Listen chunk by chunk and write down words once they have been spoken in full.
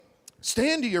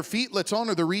Stand to your feet. Let's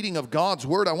honor the reading of God's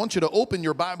Word. I want you to open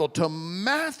your Bible to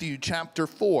Matthew chapter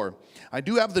 4. I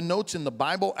do have the notes in the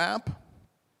Bible app,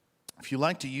 if you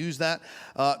like to use that.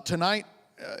 Tonight,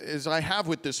 as I have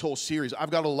with this whole series, I've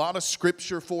got a lot of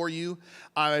scripture for you.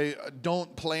 I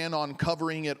don't plan on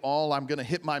covering it all. I'm going to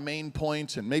hit my main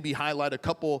points and maybe highlight a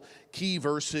couple key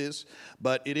verses,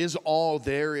 but it is all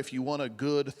there if you want a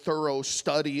good, thorough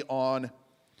study on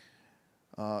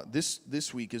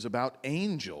This week is about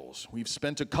angels. We've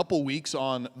spent a couple weeks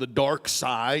on the dark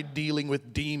side, dealing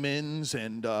with demons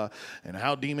and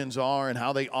how demons are and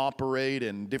how they operate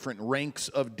and different ranks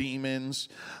of demons.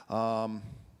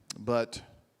 But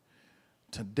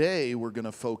today we're going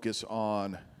to focus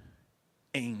on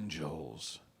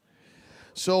angels.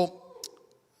 So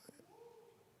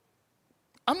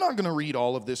I'm not going to read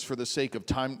all of this for the sake of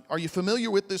time. Are you familiar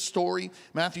with this story?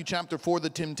 Matthew chapter 4, the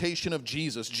temptation of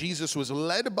Jesus. Jesus was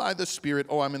led by the Spirit.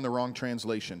 Oh, I'm in the wrong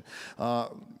translation.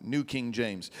 New King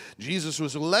James. Jesus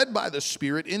was led by the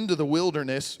Spirit into the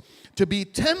wilderness to be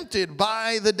tempted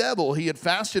by the devil. He had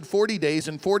fasted 40 days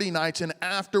and 40 nights, and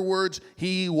afterwards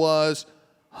he was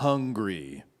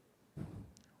hungry.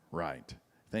 Right.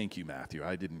 Thank you, Matthew.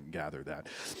 I didn't gather that.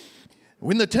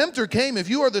 When the tempter came, if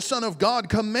you are the Son of God,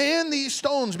 command these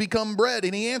stones become bread.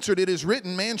 And he answered, it is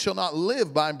written, man shall not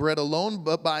live by bread alone,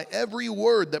 but by every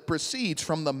word that proceeds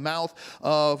from the mouth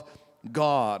of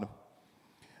God.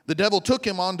 The devil took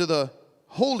him onto the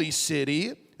holy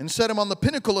city and set him on the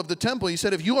pinnacle of the temple. He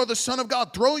said, if you are the Son of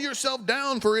God, throw yourself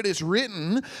down, for it is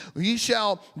written, he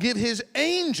shall give his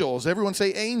angels, everyone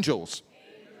say angels.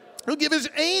 He'll give his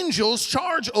angels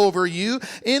charge over you.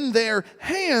 In their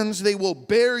hands they will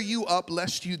bear you up,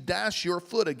 lest you dash your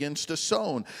foot against a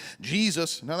stone.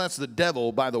 Jesus, now that's the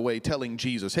devil, by the way, telling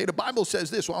Jesus, hey, the Bible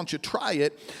says this, why don't you try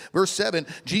it? Verse 7,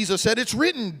 Jesus said, it's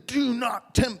written, do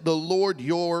not tempt the Lord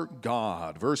your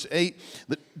God. Verse 8,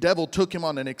 the devil took him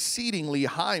on an exceedingly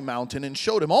high mountain and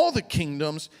showed him all the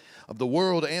kingdoms of the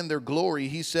world and their glory.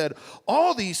 He said,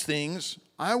 all these things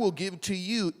I will give to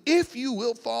you if you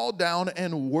will fall down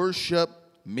and worship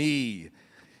me.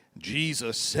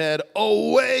 Jesus said,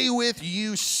 away with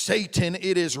you, Satan.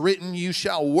 It is written, you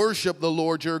shall worship the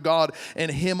Lord your God,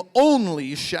 and him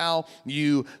only shall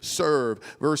you serve.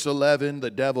 Verse 11,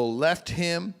 the devil left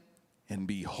him, and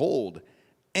behold,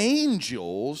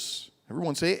 angels,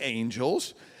 everyone say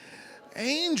angels,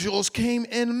 angels came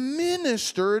and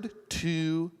ministered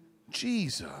to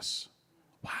Jesus.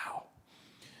 Wow.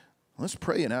 Let's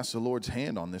pray and ask the Lord's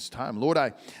hand on this time. Lord,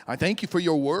 I thank you for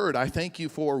your word. I thank you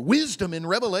for wisdom and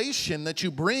revelation that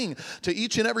you bring to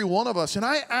each and every one of us. And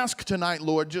I ask tonight,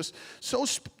 Lord, just so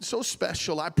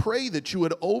special, I pray that you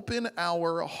would open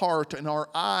our heart and our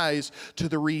eyes to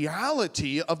the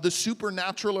reality of the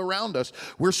supernatural around us.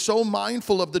 We're so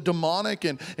mindful of the demonic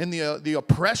and the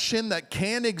oppression that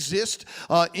can exist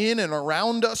in and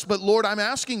around us. But Lord, I'm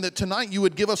asking that tonight you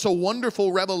would give us a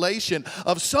wonderful revelation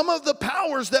of some of the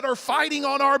powers that are fighting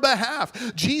on our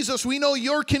behalf. Jesus, we know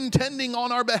you're contending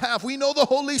on our behalf. We know the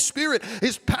Holy Spirit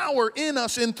is power in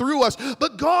us and through us.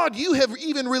 But God, you have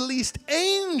even released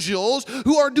angels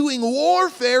who are doing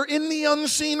warfare in the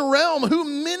unseen realm, who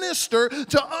minister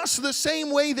to us the same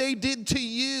way they did to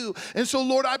you. And so,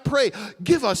 Lord, I pray,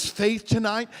 give us faith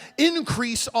tonight.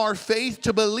 Increase our faith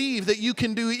to believe that you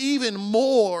can do even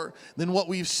more than what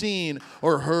we've seen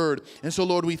or heard. And so,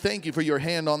 Lord, we thank you for your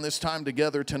hand on this time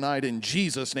together tonight. In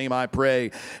Jesus' name I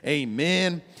pray.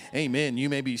 Amen. Amen. You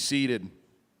may be seated.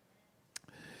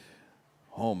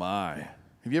 Oh my.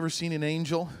 Have you ever seen an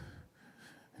angel?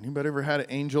 Anybody ever had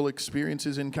angel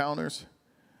experiences, encounters?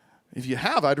 If you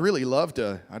have, I'd really love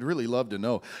to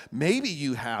know. Maybe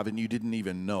you have and you didn't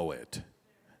even know it.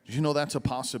 Did you know that's a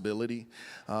possibility?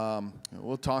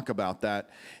 We'll talk about that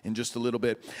in just a little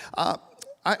bit.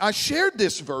 I shared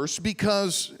this verse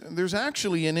because there's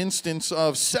actually an instance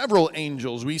of several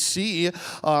angels. We see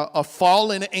a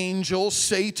fallen angel,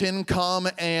 Satan, come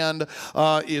and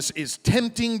is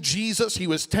tempting Jesus. He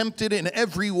was tempted in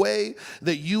every way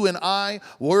that you and I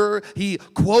were. He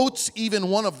quotes even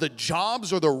one of the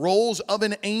jobs or the roles of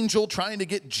an angel, trying to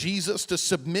get Jesus to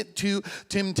submit to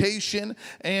temptation.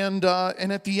 And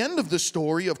at the end of the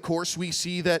story, of course, we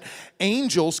see that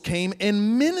angels came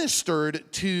and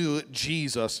ministered to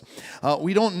Jesus.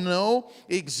 We don't know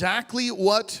exactly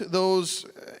what those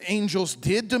angels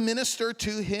did to minister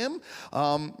to him.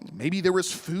 Maybe there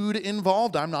was food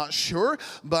involved. I'm not sure.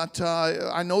 But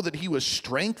I know that he was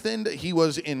strengthened. He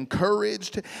was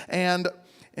encouraged. And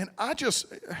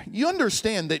you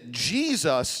understand that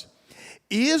Jesus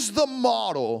is the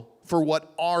model for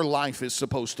what our life is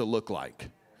supposed to look like.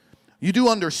 You do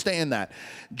understand that.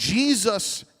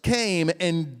 Jesus came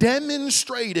and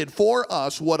demonstrated for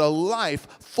us what a life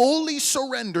fully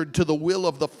surrendered to the will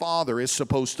of the Father is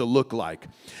supposed to look like.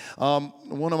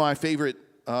 One of my favorite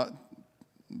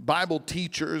Bible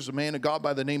teachers, a man of God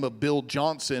by the name of Bill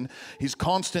Johnson, he's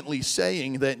constantly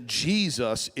saying that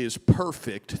Jesus is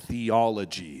perfect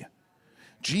theology.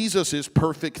 Jesus is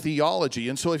perfect theology.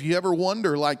 And so if you ever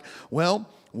wonder, like, well,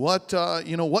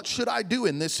 what should I do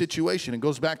in this situation? It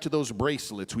goes back to those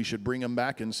bracelets. We should bring them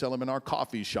back and sell them in our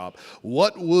coffee shop.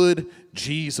 What would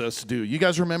Jesus do? You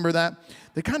guys remember that?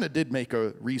 They kind of did make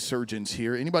a resurgence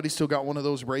here. Anybody still got one of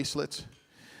those bracelets?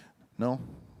 No?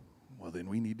 Well, then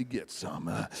we need to get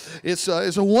some. It's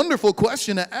a wonderful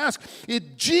question to ask.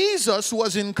 If Jesus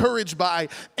was encouraged by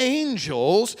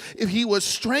angels, if he was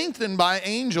strengthened by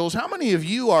angels, how many of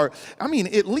you are,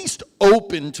 at least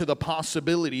open to the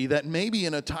possibility that maybe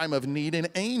in a time of need, an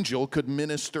angel could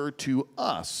minister to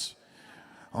us?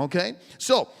 Okay,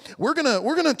 so we're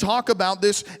gonna talk about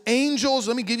this. Angels,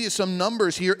 let me give you some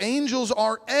numbers here. Angels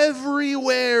are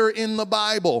everywhere in the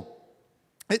Bible.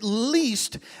 At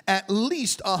least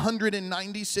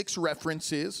 196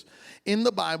 references in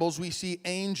the Bibles we see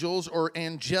angels or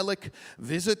angelic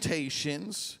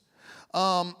visitations.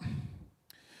 One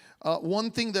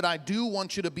thing that I do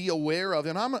want you to be aware of,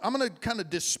 and I'm going to kind of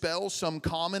dispel some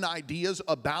common ideas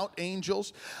about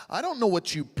angels. I don't know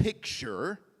what you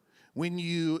picture when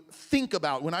you think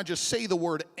about, when I just say the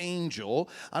word angel.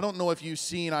 I don't know if you've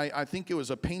seen, I think it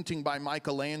was a painting by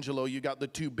Michelangelo. You got the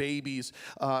two babies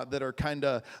that are kind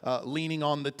of leaning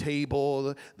on the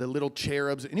table, the little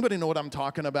cherubs. Anybody know what I'm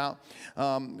talking about?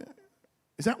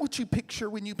 Is that what you picture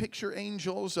when you picture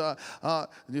angels?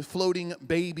 The floating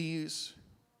babies,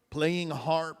 playing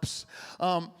harps.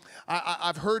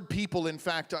 I've heard people, in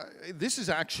fact, this is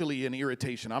actually an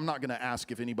irritation. I'm not going to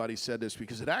ask if anybody said this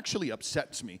because it actually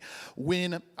upsets me.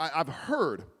 I've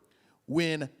heard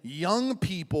when young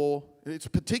people, it's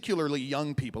particularly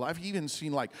young people, I've even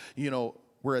seen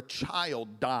where a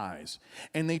child dies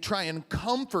and they try and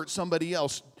comfort somebody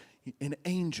else. An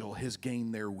angel has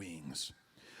gained their wings.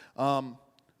 No.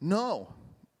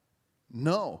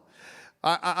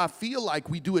 I feel like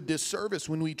we do a disservice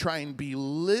when we try and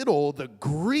belittle the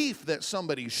grief that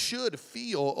somebody should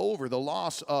feel over the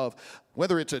loss of,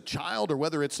 whether it's a child or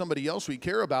whether it's somebody else we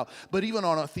care about. But even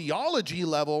on a theology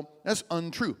level, that's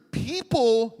untrue.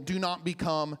 People do not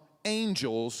become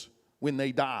angels when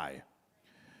they die.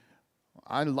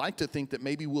 I like to think that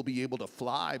maybe we'll be able to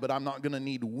fly, but I'm not going to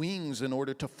need wings in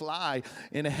order to fly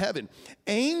in heaven.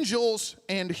 Angels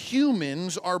and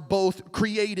humans are both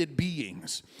created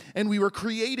beings, and we were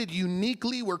created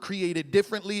uniquely. We're created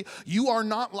differently. You are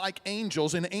not like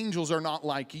angels, and angels are not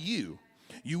like you.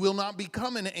 You will not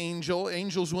become an angel.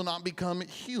 Angels will not become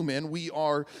human. We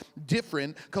are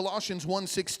different. Colossians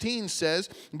 1:16 says,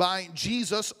 by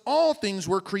Jesus all things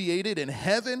were created in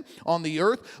heaven, on the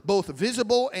earth, both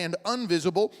visible and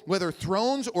invisible, whether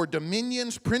thrones or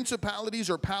dominions, principalities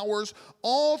or powers.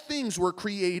 All things were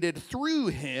created through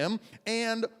him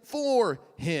and for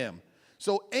him.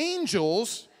 So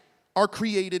angels are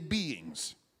created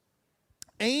beings.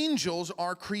 Angels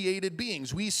are created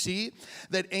beings. We see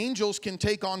that angels can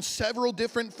take on several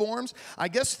different forms. I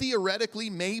guess theoretically,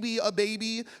 maybe a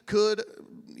baby could,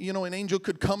 an angel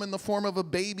could come in the form of a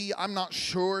baby. I'm not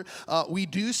sure. We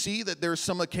do see that there's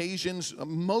some occasions,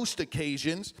 most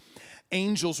occasions,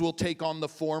 angels will take on the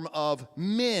form of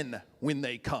men when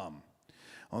they come.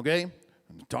 Okay?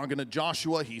 Talking to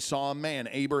Joshua, he saw a man.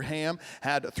 Abraham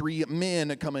had 3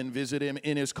 men come and visit him.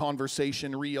 In his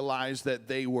conversation, realized that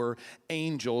they were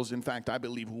angels. In fact, I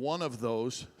believe one of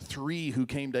those 3 who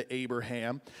came to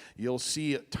Abraham, you'll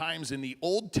see at times in the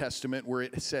Old Testament where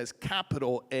it says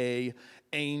capital A,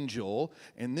 angel.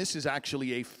 And this is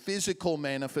actually a physical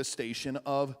manifestation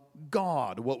of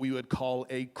God, what we would call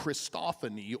a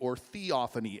Christophany or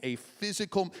theophany, a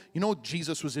physical.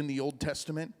 Jesus was in the Old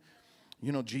Testament.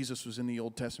 Jesus was in the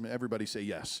Old Testament. Everybody say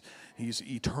yes. He's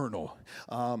eternal.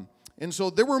 And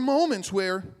so there were moments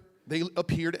where they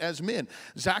appeared as men.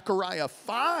 Zechariah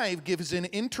 5 gives an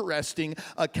interesting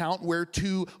account where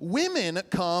 2 women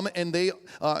come and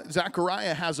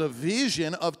Zechariah has a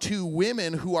vision of 2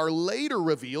 women who are later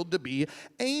revealed to be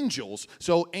angels.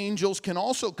 So angels can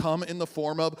also come in the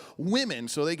form of women.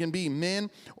 So they can be men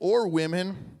or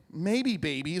women, maybe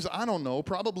babies. I don't know,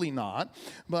 probably not.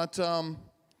 But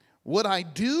what I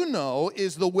do know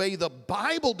is the way the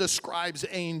Bible describes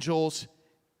angels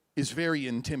is very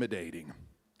intimidating.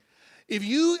 If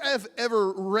you have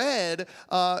ever read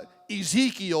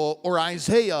Ezekiel or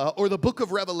Isaiah or the book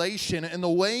of Revelation and the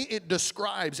way it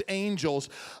describes angels,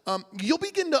 you'll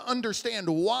begin to understand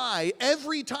why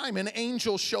every time an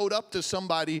angel showed up to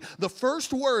somebody, the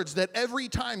first words that every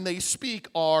time they speak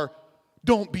are,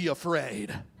 "Don't be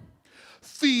afraid.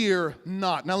 Fear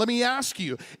not." Now let me ask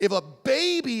you, if a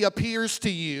baby appears to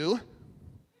you,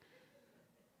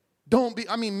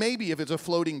 maybe if it's a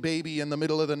floating baby in the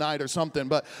middle of the night or something,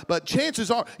 but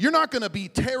chances are you're not going to be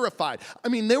terrified.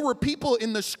 There were people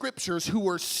in the scriptures who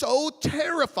were so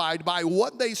terrified by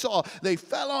what they saw, they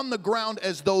fell on the ground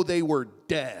as though they were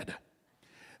dead.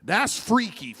 That's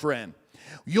freaky, friend.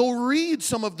 You'll read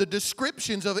some of the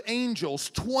descriptions of angels,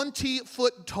 20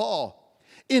 foot tall,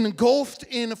 engulfed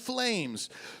in flames,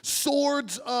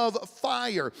 swords of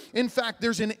fire. In fact,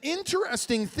 there's an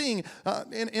interesting thing,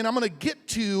 and I'm going to get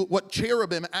to what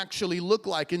cherubim actually look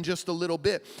like in just a little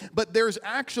bit. But there's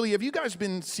actually, have you guys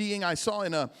been seeing, I saw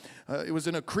it was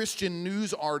in a Christian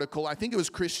news article, I think it was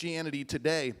Christianity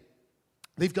Today.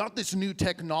 They've got this new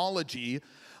technology,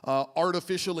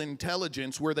 artificial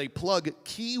intelligence, where they plug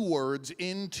keywords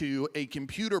into a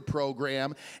computer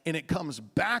program and it comes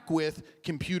back with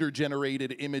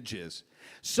computer-generated images.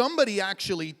 Somebody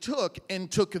actually took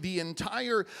the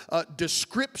entire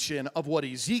description of what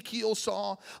Ezekiel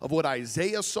saw, of what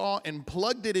Isaiah saw, and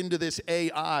plugged it into this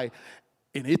AI,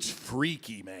 and it's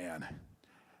freaky, man.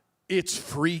 It's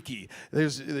freaky.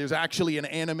 There's actually an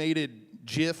animated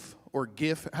GIF or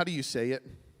GIF. How do you say it?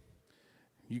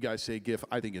 You guys say GIF.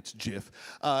 I think it's GIF.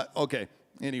 Okay.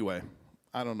 Anyway,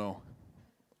 I don't know.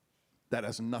 That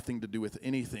has nothing to do with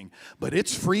anything. But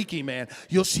it's freaky, man.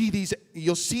 You'll see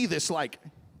this like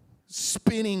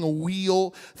spinning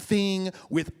wheel thing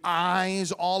with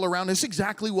eyes all around. It's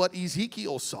exactly what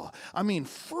Ezekiel saw.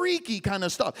 Freaky kind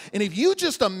of stuff. And if you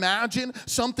just imagine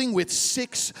something with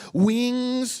 6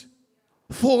 wings,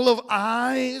 full of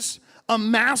eyes, a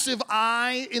massive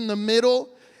eye in the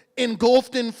middle,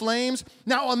 engulfed in flames.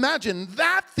 Now imagine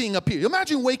that thing appear.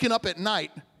 Imagine waking up at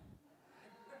night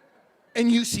and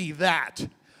you see that.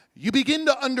 You begin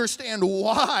to understand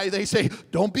why they say,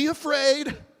 "Don't be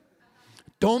afraid.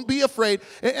 Don't be afraid."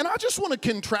 And I just want to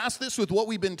contrast this with what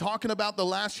we've been talking about the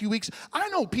last few weeks. I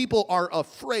know people are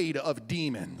afraid of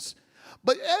demons.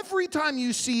 But every time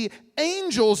you see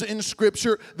angels in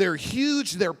Scripture, they're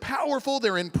huge, they're powerful,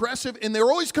 they're impressive, and they're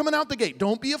always coming out the gate.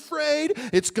 "Don't be afraid,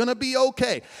 it's going to be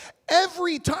okay."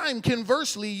 Every time,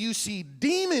 conversely, you see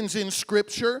demons in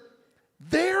Scripture,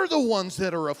 they're the ones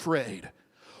that are afraid.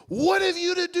 "What have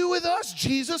you to do with us,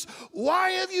 Jesus?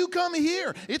 Why have you come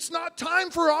here? It's not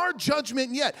time for our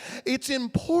judgment yet." It's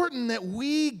important that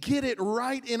we get it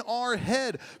right in our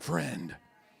head, friend.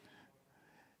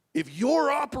 If you're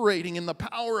operating in the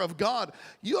power of God,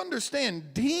 you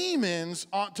understand demons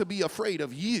ought to be afraid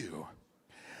of you.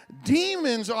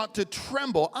 Demons ought to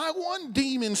tremble. I want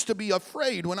demons to be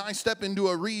afraid when I step into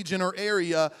a region or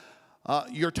area.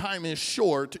 Your time is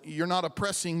short. You're not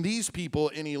oppressing these people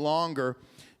any longer.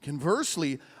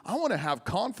 Conversely, I want to have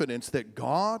confidence that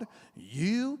God,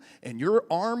 you, and your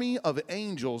army of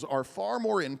angels are far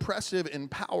more impressive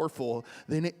and powerful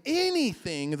than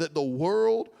anything that the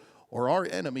world or our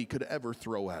enemy could ever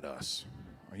throw at us.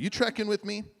 Are you trekking with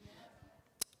me?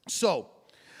 So,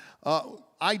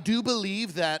 I do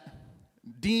believe that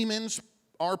demons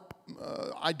are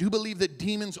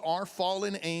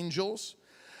fallen angels.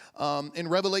 In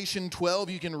Revelation 12,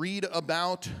 you can read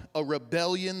about a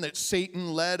rebellion that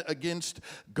Satan led against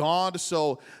God.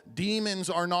 So demons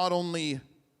are not only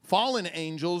fallen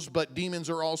angels, but demons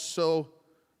are also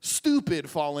stupid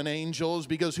fallen angels,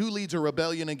 because who leads a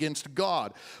rebellion against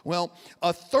God? Well,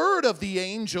 a third of the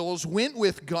angels went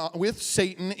with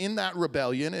Satan in that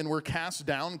rebellion and were cast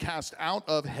out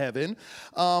of heaven.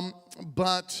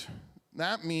 But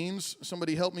that means,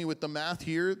 somebody help me with the math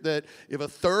here, that if a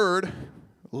third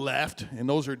left, and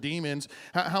those are demons,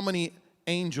 how many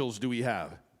angels do we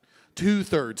have?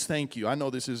 2/3. Thank you. I know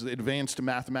this is advanced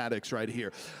mathematics right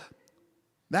here.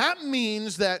 That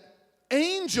means that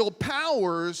angel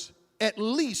powers at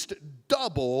least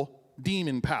double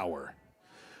demon power.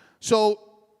 So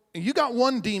you got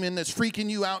one demon that's freaking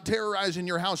you out, terrorizing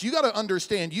your house. You got to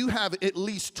understand you have at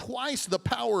least twice the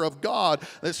power of God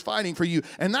that's fighting for you.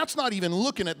 And that's not even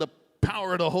looking at the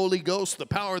power of the Holy Ghost, the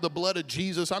power of the blood of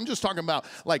Jesus. I'm just talking about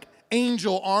like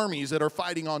angel armies that are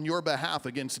fighting on your behalf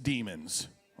against demons.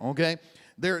 Okay?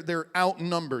 They're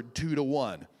outnumbered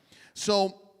 2-1.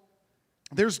 So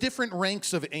there's different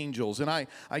ranks of angels, and I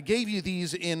gave you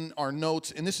these in our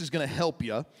notes, and this is going to help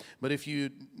you. But if you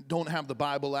don't have the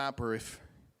Bible app, or if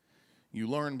you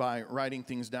learn by writing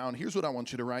things down, here's what I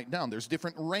want you to write down. There's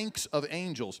different ranks of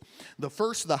angels.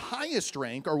 The highest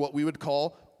rank are what we would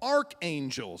call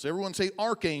archangels. Everyone say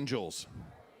archangels.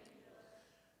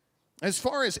 As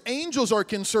far as angels are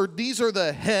concerned, these are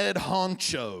the head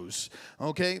honchos,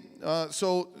 okay?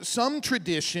 So some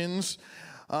traditions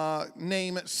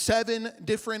name 7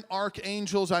 different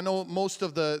archangels. I know most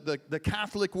of the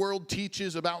Catholic world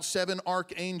teaches about 7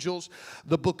 archangels.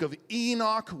 The book of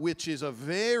Enoch, which is a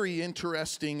very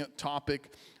interesting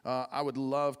topic, I would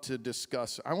love to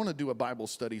discuss. I want to do a Bible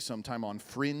study sometime on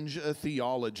fringe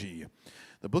theology.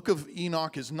 The book of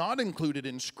Enoch is not included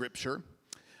in Scripture.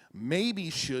 Maybe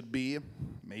should be,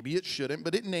 maybe it shouldn't,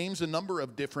 but it names a number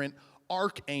of different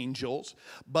archangels.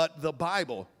 But the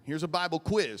Bible, here's a Bible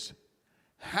quiz.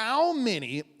 How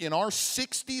many in our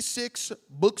 66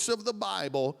 books of the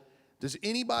Bible, does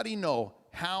anybody know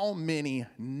how many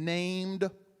named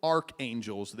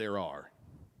archangels there are?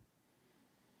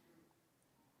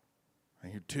 I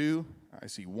hear 2. I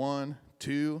see 1,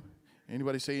 2.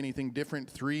 Anybody say anything different?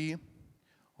 3.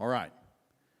 All right.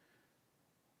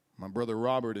 My brother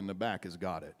Robert in the back has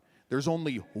got it. There's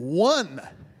only 1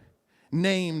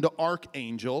 named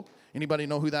archangel. Anybody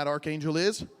know who that archangel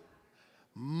is?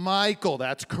 Michael,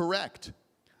 that's correct.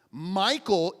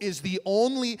 Michael is the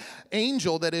only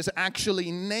angel that is actually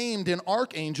named an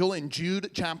archangel in Jude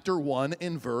chapter 1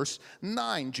 in verse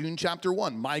 9. Jude chapter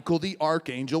 1. Michael the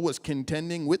archangel was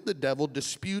contending with the devil,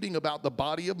 disputing about the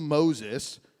body of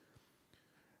Moses.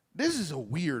 This is a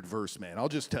weird verse, man. I'll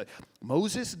just tell you.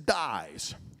 Moses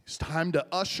dies. It's time to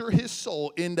usher his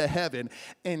soul into heaven,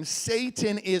 and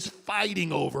Satan is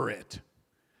fighting over it.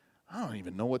 I don't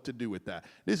even know what to do with that.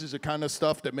 This is the kind of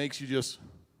stuff that makes you just,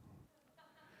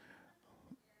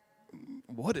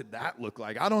 what did that look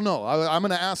like? I don't know. I'm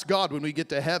going to ask God when we get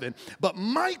to heaven. But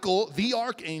Michael, the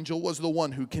archangel, was the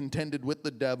one who contended with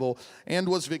the devil and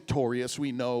was victorious,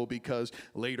 we know, because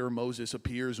later Moses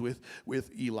appears with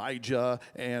Elijah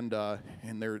and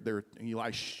they're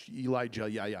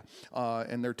Elijah,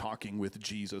 and they're talking with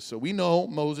Jesus. So we know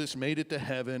Moses made it to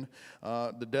heaven.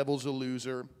 The devil's a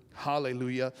loser.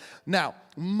 Hallelujah. Now,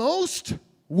 most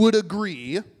would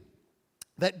agree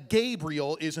that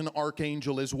Gabriel is an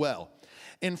archangel as well.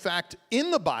 In fact,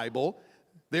 in the Bible,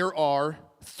 there are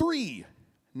 3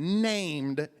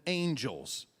 named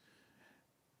angels.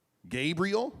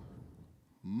 Gabriel,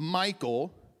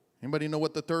 Michael, anybody know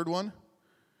what the third one?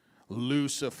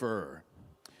 Lucifer.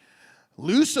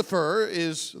 Lucifer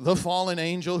is the fallen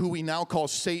angel who we now call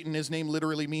Satan. His name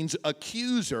literally means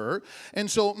accuser. And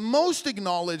so most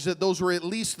acknowledge that those were at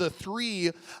least the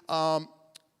 3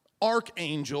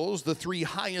 archangels, the 3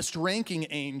 highest ranking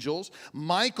angels.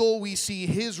 Michael, we see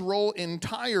his role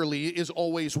entirely is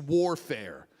always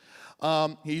warfare.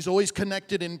 He's always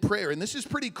connected in prayer. And this is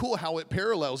pretty cool how it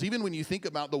parallels. Even when you think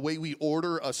about the way we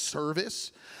order a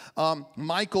service,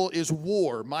 Michael is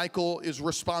war. Michael is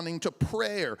responding to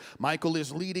prayer. Michael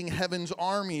is leading heaven's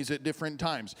armies at different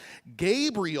times.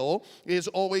 Gabriel is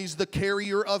always the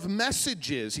carrier of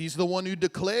messages. He's the one who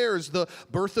declares the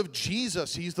birth of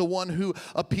Jesus. He's the one who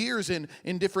appears in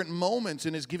different moments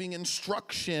and is giving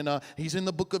instruction. He's in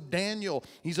the book of Daniel.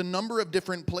 He's a number of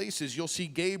different places. You'll see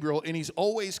Gabriel, and he's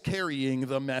always carrying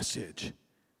the message.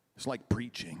 It's like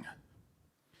preaching.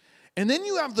 And then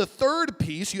you have the third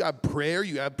piece. You have prayer,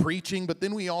 you have preaching, but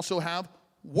then we also have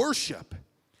worship.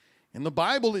 In the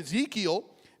Bible, Ezekiel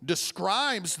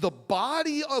describes the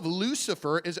body of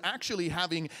Lucifer as actually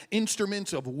having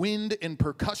instruments of wind and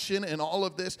percussion and all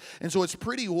of this. And so it's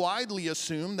pretty widely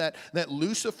assumed that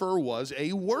Lucifer was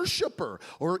a worshiper,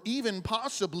 or even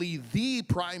possibly the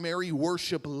primary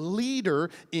worship leader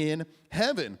in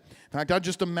heaven. In fact, I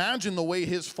just imagine the way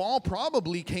his fall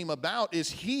probably came about is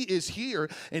he is here,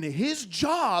 and his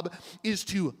job is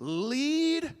to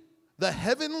lead the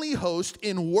heavenly host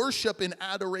in worship and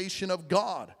adoration of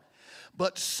God.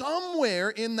 But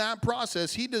somewhere in that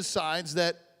process, he decides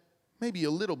that maybe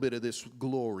a little bit of this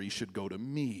glory should go to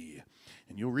me.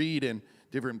 And you'll read in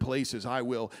different places,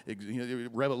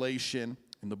 Revelation,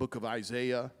 in the book of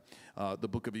Isaiah, the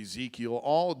book of Ezekiel,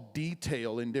 all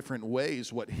detail in different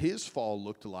ways what his fall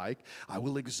looked like. I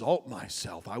will exalt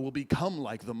myself. I will become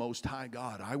like the Most High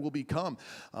God. I will become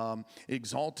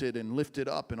exalted and lifted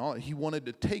up. And all. He wanted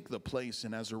to take the place,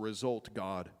 and as a result,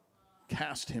 God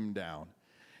cast him down.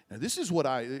 Now, this is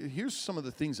here's some of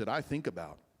the things that I think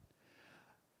about.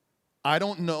 I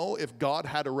don't know if God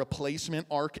had a replacement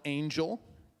archangel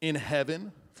in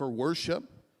heaven for worship,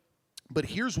 but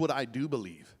here's what I do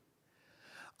believe.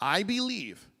 I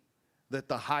believe that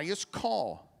the highest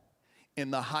call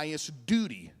and the highest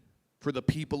duty for the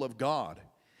people of God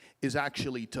is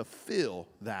actually to fill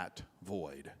that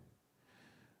void.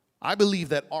 I believe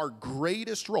that our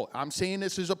greatest role, I'm saying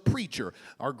this as a preacher,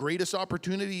 our greatest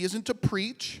opportunity isn't to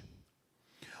preach.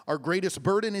 Our greatest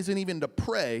burden isn't even to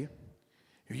pray.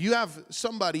 If you have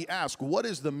somebody ask, what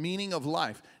is the meaning of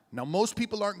life? Now, most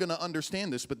people aren't going to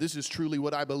understand this, but this is truly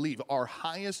what I believe. Our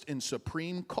highest and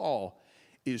supreme call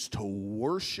is to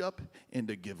worship and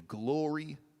to give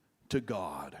glory to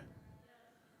God.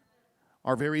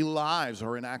 Our very lives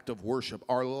are an act of worship.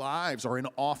 Our lives are an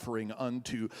offering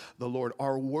unto the Lord.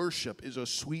 Our worship is a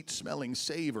sweet-smelling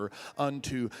savor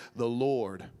unto the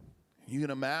Lord. You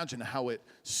can imagine how it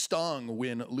stung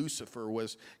when Lucifer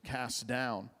was cast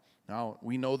down. Now,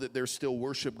 we know that there's still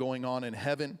worship going on in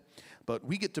heaven, but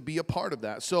we get to be a part of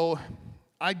that. So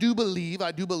I do believe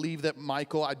that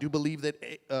Michael, I do believe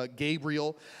that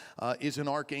Gabriel is an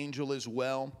archangel as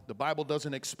well. The Bible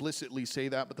doesn't explicitly say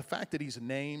that, but the fact that he's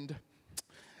named,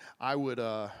 I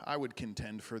would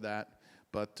contend for that.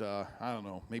 But I don't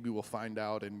know. Maybe we'll find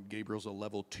out, and Gabriel's a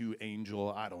level 2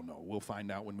 angel. I don't know. We'll find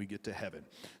out when we get to heaven.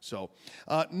 So,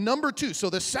 number 2. So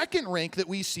the second rank that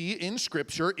we see in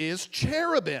Scripture is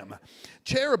cherubim.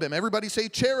 Cherubim. Everybody say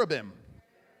cherubim.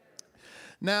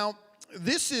 Now,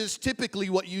 this is typically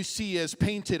what you see as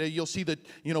painted. You'll see that,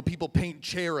 people paint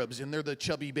cherubs, and they're the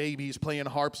chubby babies playing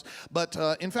harps. But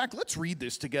in fact, let's read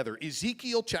this together.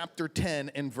 Ezekiel chapter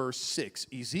 10 and verse 6.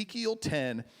 Ezekiel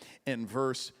 10 and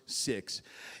verse 6.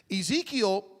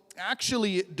 Ezekiel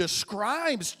actually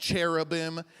describes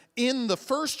cherubim in the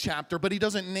first chapter, but he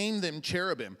doesn't name them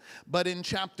cherubim. But in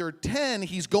chapter 10,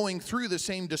 he's going through the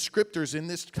same descriptors. In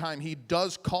this time, he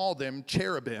does call them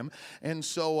cherubim. And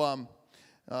so,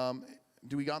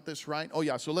 do we got this right? Oh,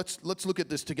 yeah. So let's look at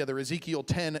this together. Ezekiel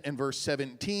 10 and verse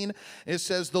 17. It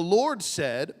says, the Lord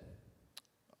said,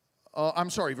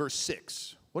 verse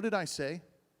 6. What did I say?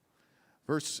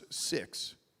 Verse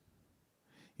 6.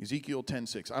 Ezekiel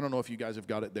 10:6. I don't know if you guys have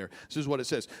got it there. This is what it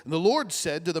says. The Lord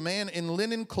said to the man in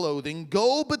linen clothing,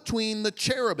 go between the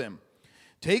cherubim.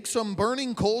 Take some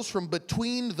burning coals from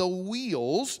between the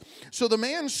wheels. So the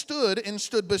man stood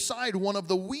beside one of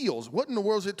the wheels. What in the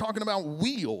world is it talking about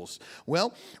wheels?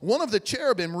 Well, one of the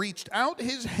cherubim reached out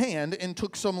his hand and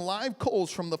took some live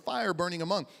coals from the fire burning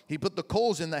among. He put the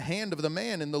coals in the hand of the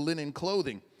man in the linen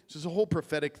clothing. This is a whole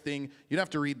prophetic thing. You'd have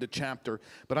to read the chapter,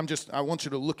 but I want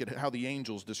you to look at how the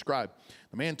angels describe.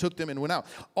 The man took them and went out.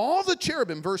 All the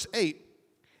cherubim, verse 8,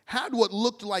 had what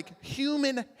looked like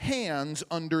human hands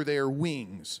under their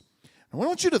wings. And I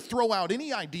want you to throw out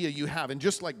any idea you have and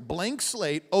just like blank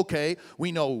slate, okay,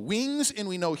 we know wings and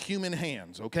we know human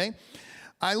hands, okay?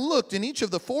 I looked, and each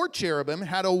of the 4 cherubim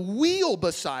had a wheel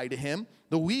beside him.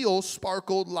 The wheel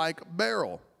sparkled like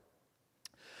beryl.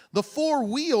 The 4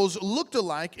 wheels looked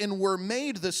alike and were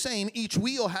made the same. Each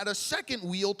wheel had a second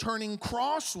wheel turning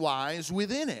crosswise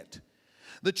within it.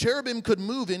 The cherubim could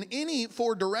move in any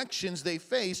 4 directions they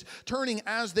faced, turning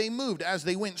as they moved. As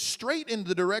they went straight in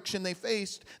the direction they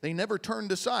faced, they never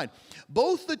turned aside.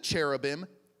 Both the cherubim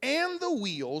and the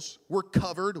wheels were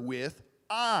covered with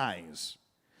eyes.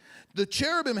 The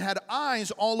cherubim had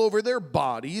eyes all over their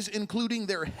bodies, including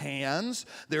their hands,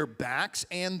 their backs,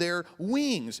 and their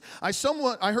wings. I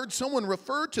heard someone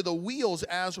refer to the wheels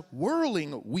as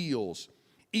whirling wheels.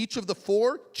 Each of the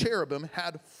 4 cherubim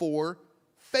had 4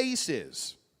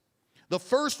 faces. The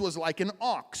first was like an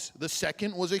ox. The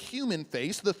second was a human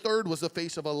face. The third was the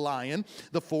face of a lion.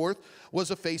 The fourth was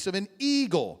the face of an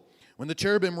eagle. When the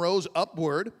cherubim rose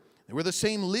upward, they were the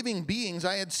same living beings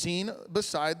I had seen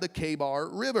beside the Kebar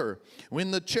River.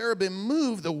 When the cherubim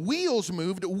moved, the wheels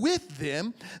moved with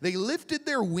them. They lifted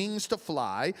their wings to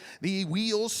fly. The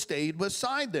wheels stayed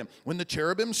beside them. When the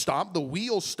cherubim stopped, the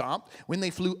wheels stopped. When they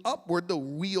flew upward, the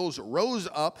wheels rose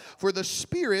up. For the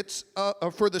spirit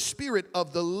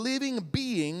of the living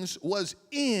beings was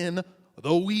in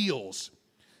the wheels.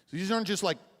 So these aren't just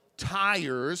like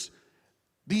tires.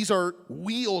 These are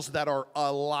wheels that are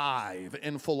alive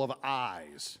and full of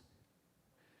eyes.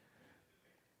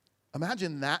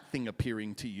 Imagine that thing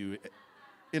appearing to you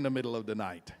in the middle of the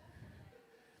night.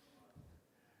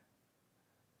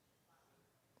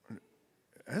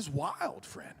 That's wild,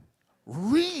 friend.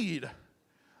 Read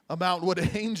about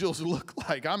what angels look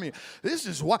like. I mean, this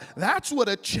is what, that's what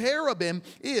a cherubim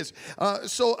is.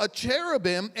 So a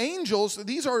cherubim, angels,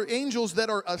 these are angels that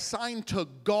are assigned to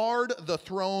guard the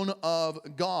throne of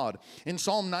God. In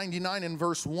Psalm 99 and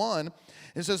verse 1,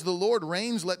 it says, the Lord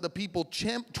reigns, let the people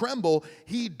tremble.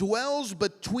 He dwells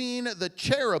between the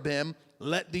cherubim,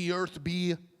 let the earth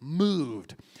be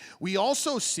moved. We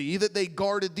also see that they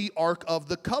guarded the Ark of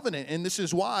the Covenant, and this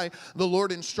is why the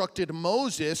Lord instructed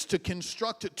Moses to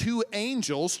construct two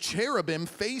angels, cherubim,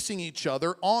 facing each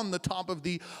other on the top of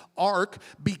the Ark,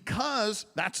 because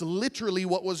that's literally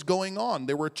what was going on.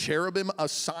 There were cherubim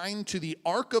assigned to the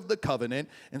Ark of the Covenant,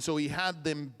 and so he had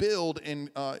them build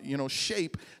and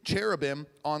shape cherubim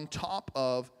on top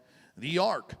of the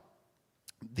Ark.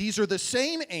 These are the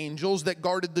same angels that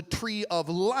guarded the tree of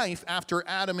life after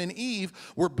Adam and Eve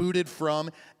were booted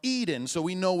from Eden. So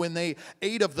we know when they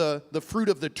ate of the fruit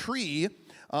of the tree,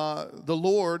 the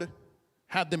Lord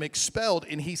had them expelled,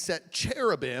 and he set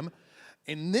cherubim.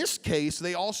 In this case,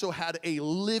 they also had a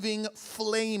living,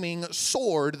 flaming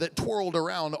sword that twirled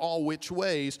around all which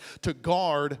ways to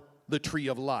guard the tree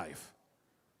of life.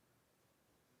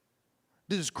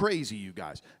 This is crazy, you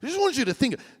guys. I just want you to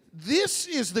think, this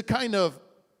is the kind of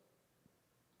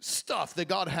stuff that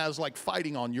God has like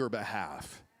fighting on your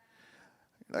behalf.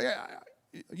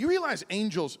 You realize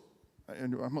angels,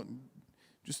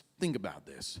 just think about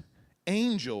this.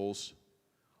 Angels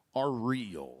are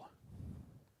real.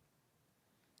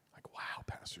 Like, wow,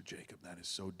 Pastor Jacob, that is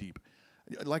so deep.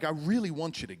 Like, I really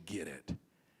want you to get it.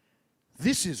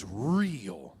 This is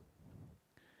real.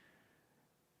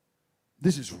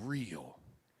 This is real.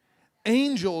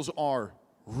 Angels are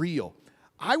real.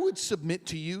 I would submit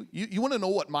to you, you want to know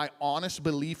what my honest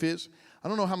belief is? I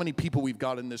don't know how many people we've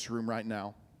got in this room right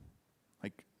now,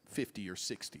 like 50 or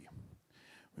 60.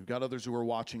 We've got others who are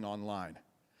watching online.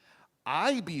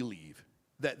 I believe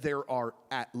that there are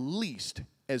at least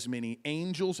as many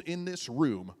angels in this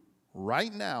room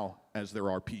right now as there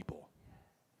are people.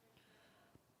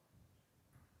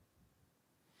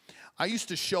 I used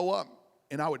to show up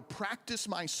and I would practice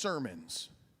my sermons.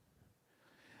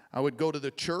 I would go to the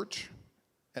church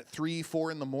at 3,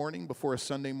 4 in the morning before a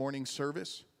Sunday morning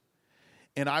service,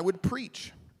 and I would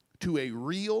preach to a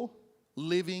real,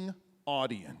 living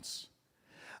audience.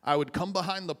 I would come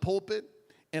behind the pulpit,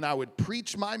 and I would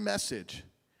preach my message,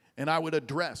 and I would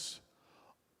address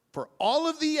for all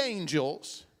of the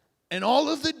angels and all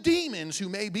of the demons who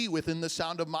may be within the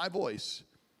sound of my voice,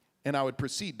 and I would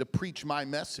proceed to preach my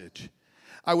message.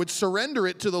 I would surrender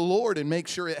it to the Lord and make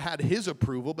sure it had His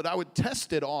approval, but I would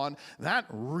test it on that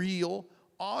real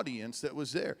audience that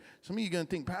was there. Some of you are going to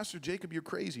think, Pastor Jacob, you're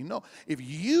crazy. No, if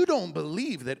you don't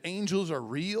believe that angels are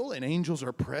real and angels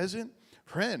are present,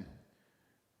 friend,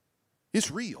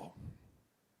 it's real.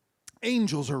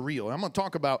 Angels are real. I'm going to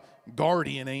talk about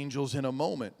guardian angels in a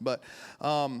moment, but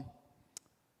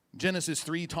Genesis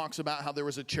 3 talks about how there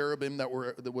was a cherubim that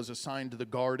was assigned to the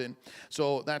garden.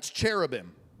 So that's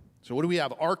cherubim. So what do we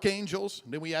have? Archangels,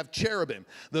 then we have cherubim.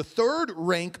 The third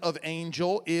rank of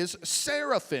angel is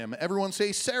seraphim. Everyone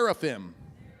say seraphim.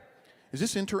 Is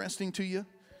this interesting to you?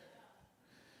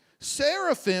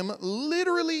 Seraphim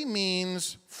literally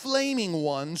means flaming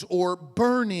ones or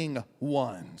burning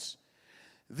ones.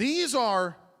 These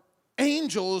are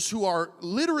angels who are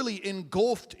literally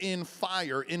engulfed in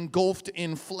fire, engulfed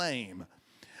in flame.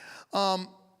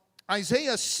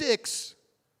 Isaiah 6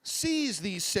 sees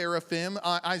these seraphim.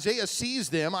 Isaiah sees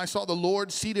them. I saw the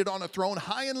Lord seated on a throne,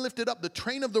 high and lifted up. The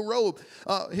train of the robe,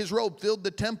 his robe filled the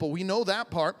temple. We know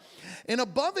that part. And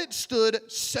above it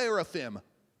stood seraphim,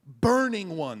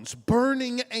 burning ones,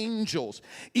 burning angels.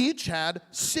 Each had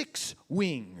 6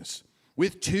 wings.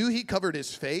 With 2 he covered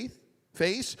his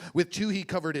face. With 2 he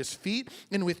covered his feet.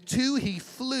 And with 2 he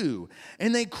flew.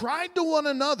 And they cried to one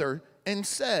another and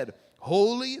said,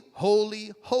 Holy,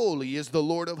 holy, holy is the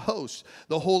Lord of hosts.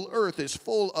 The whole earth is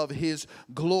full of His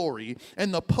glory.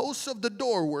 And the posts of the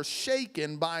door were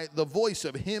shaken by the voice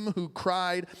of him who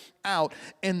cried out.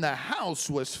 And the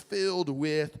house was filled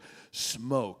with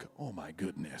smoke. Oh my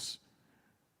goodness.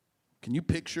 Can you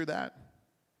picture that?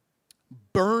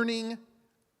 Burning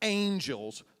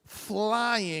angels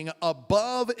flying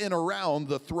above and around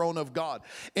the throne of God.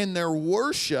 And their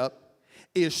worship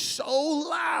is so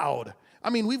loud. I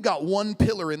mean, we've got one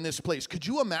pillar in this place. Could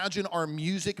you imagine our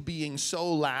music being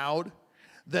so loud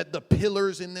that the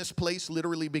pillars in this place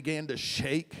literally began to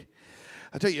shake?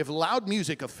 I tell you, if loud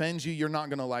music offends you, you're not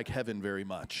going to like heaven very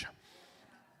much.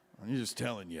 I'm just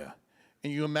telling you.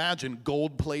 And you imagine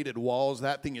gold-plated walls,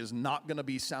 that thing is not going to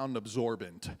be sound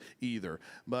absorbent either.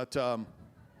 But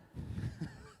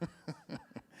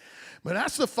but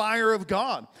that's the fire of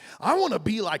God. I want to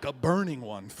be like a burning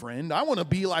one, friend. I want to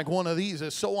be like one of these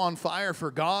that's so on fire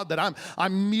for God that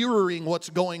I'm mirroring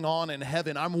what's going on in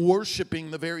heaven. I'm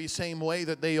worshiping the very same way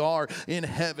that they are in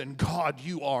heaven. God,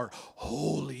 you are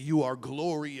holy. You are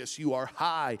glorious. You are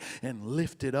high and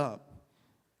lifted up.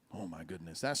 Oh my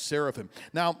goodness, that's seraphim.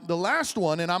 Now, the last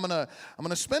one, and I'm gonna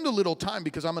spend a little time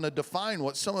because I'm gonna define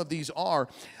what some of these are.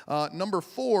 Number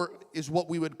 4 is what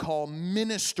we would call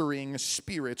ministering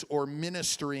spirits or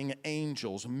ministering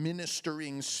angels,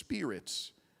 ministering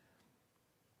spirits.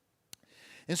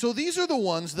 And so these are the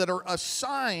ones that are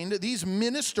assigned, these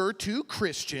minister to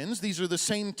Christians. These are the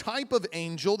same type of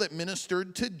angel that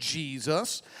ministered to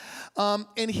Jesus.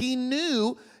 And he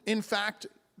knew, in fact,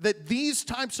 that these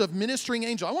types of ministering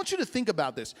angels, I want you to think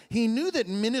about this. He knew that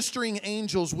ministering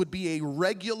angels would be a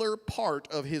regular part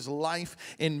of his life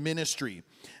in ministry.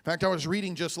 In fact, I was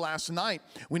reading just last night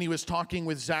when he was talking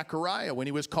with Zechariah, when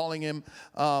he was calling him,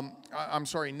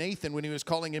 Nathan, when he was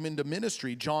calling him into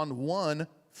ministry, John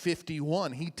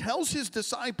 1:51. He tells his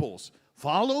disciples,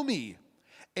 follow me,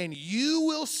 and you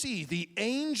will see the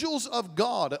angels of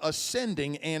God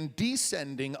ascending and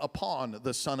descending upon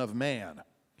the Son of Man.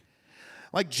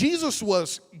 Like Jesus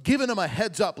was giving them a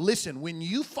heads up. Listen, when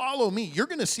you follow me, you're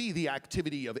going to see the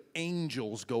activity of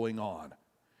angels going on.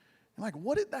 I'm like,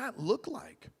 what did that look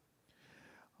like?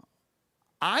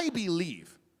 I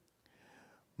believe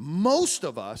most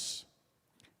of us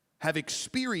have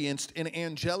experienced an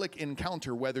angelic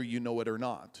encounter, whether you know it or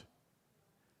not.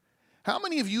 How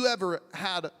many of you ever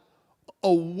had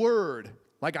a word,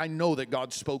 like I know that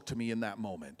God spoke to me in that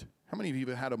moment? How many of you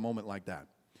have had a moment like that?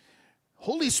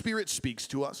 Holy Spirit speaks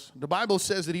to us. The Bible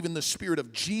says that even the Spirit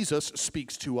of Jesus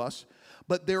speaks to us.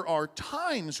 But there are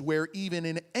times where even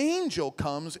an angel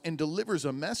comes and delivers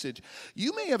a message.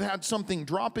 You may have had something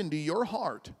drop into your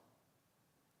heart,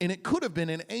 and it could have been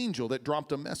an angel that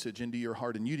dropped a message into your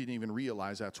heart, and you didn't even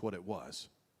realize that's what it was.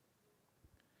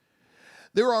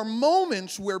 There are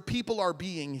moments where people are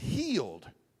being healed.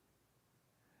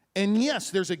 And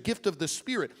yes, there's a gift of the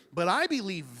Spirit, but I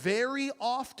believe very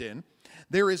often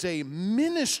there is a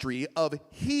ministry of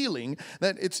healing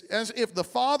that it's as if the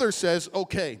Father says,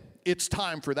 okay, it's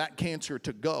time for that cancer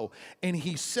to go. And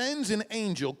he sends an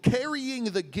angel carrying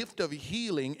the gift of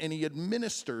healing, and he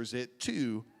administers it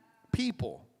to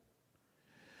people.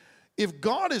 If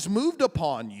God has moved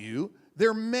upon you,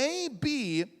 there may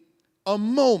be a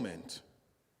moment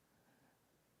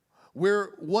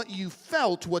where what you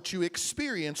felt, what you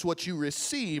experienced, what you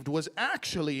received was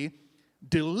actually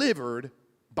delivered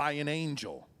by an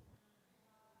angel.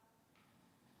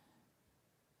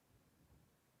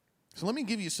 So let me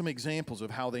give you some examples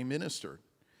of how they ministered.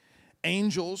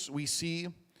 Angels, we see,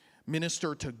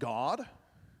 minister to God.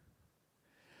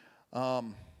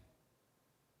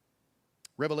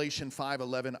 Revelation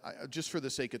 5:11, just for the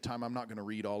sake of time, I'm not going to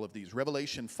read all of these.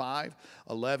 Revelation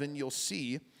 5:11, you'll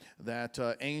see that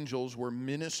angels were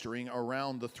ministering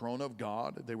around the throne of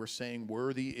God. They were saying,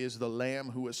 worthy is the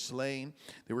Lamb who was slain.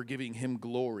 They were giving him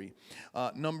glory.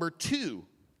 Number 2,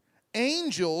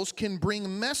 angels can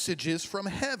bring messages from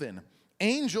heaven.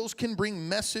 Angels can bring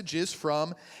messages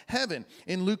from heaven.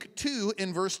 In Luke 2,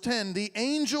 in verse 10, the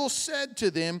angel said to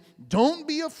them, don't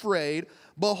be afraid.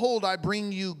 Behold, I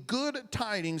bring you good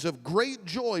tidings of great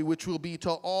joy, which will be to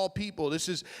all people. This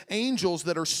is angels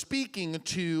that are speaking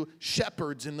to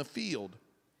shepherds in the field.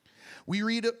 We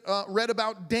read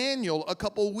about Daniel a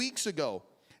couple weeks ago.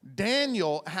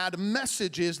 Daniel had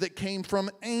messages that came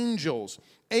from angels.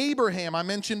 Abraham, I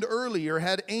mentioned earlier,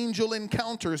 had angel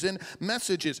encounters and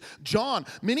messages. John,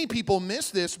 many people miss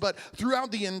this, but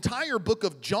throughout the entire book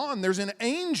of John, there's an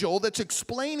angel that's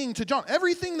explaining to John.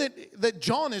 Everything that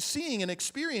John is seeing and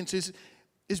experiences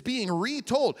is being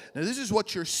retold. Now, this is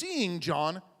what you're seeing,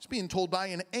 John. It's being told by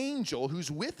an angel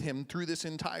who's with him through this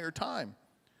entire time.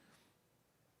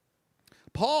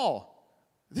 Paul,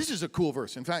 this is a cool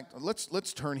verse. In fact,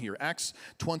 let's turn here. Acts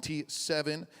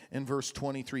 27 and verse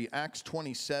 23. Acts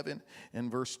 27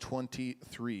 and verse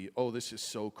 23. Oh, this is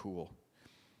so cool.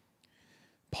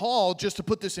 Paul, just to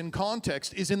put this in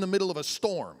context, is in the middle of a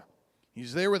storm.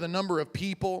 He's there with a number of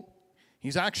people.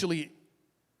 He's actually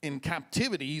in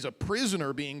captivity. He's a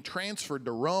prisoner being transferred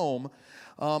to Rome.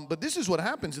 But this is what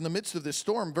happens in the midst of this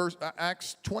storm.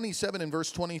 Acts 27 and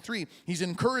verse 23. He's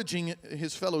encouraging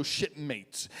his fellow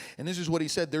shipmates. And this is what he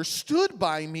said. There stood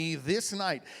by me this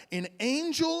night an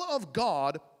angel of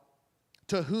God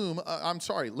to whom,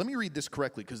 let me read this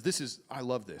correctly because I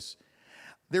love this.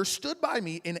 There stood by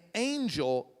me an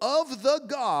angel of the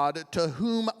God to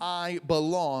whom I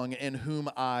belong and whom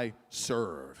I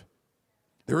serve.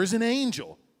 There is an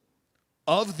angel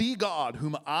of the God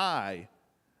whom I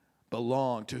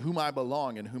belong, to whom I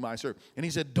belong and whom I serve. And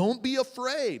he said, don't be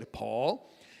afraid,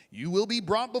 Paul. You will be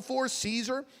brought before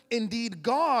Caesar. Indeed,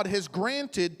 God has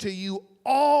granted to you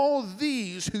all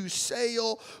these who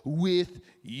sail with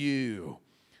you.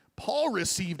 Paul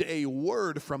received a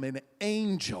word from an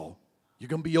angel. You're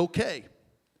going to be okay.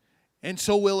 And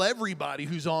so will everybody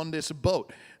who's on this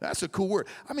boat. That's a cool word.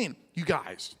 I mean, you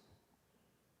guys,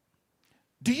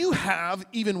 do you have,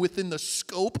 even within the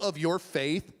scope of your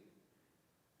faith,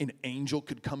 an angel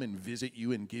could come and visit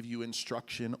you and give you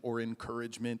instruction or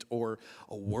encouragement or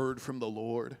a word from the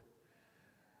Lord?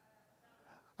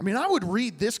 I mean, I would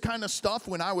read this kind of stuff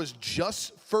when I was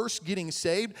just first getting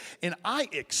saved, and I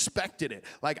expected it.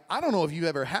 Like, I don't know if you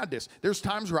ever had this. There's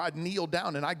times where I'd kneel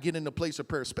down and I'd get into a place of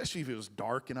prayer, especially if it was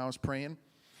dark and I was praying,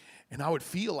 and I would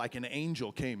feel like an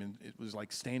angel came and it was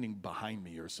like standing behind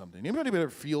me or something. Anybody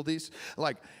ever feel these?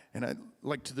 Like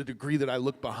to the degree that I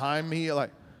look behind me,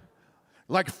 like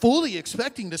fully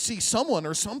expecting to see someone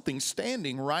or something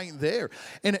standing right there.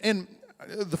 And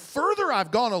the further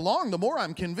I've gone along, the more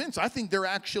I'm convinced. I think there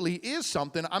actually is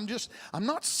something. I'm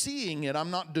not seeing it. I'm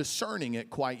not discerning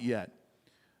it quite yet.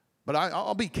 But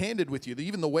I'll be candid with you.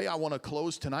 Even the way I want to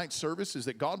close tonight's service is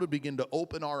that God would begin to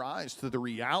open our eyes to the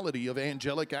reality of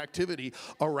angelic activity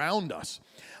around us.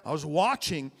 I was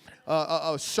watching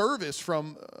a service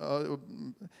from a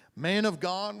man of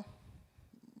God,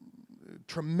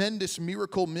 tremendous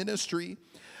miracle ministry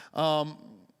by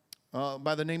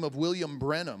the name of William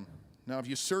Branham. Now, if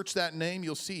you search that name,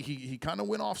 you'll see he kind of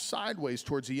went off sideways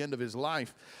towards the end of his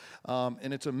life,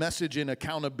 and it's a message in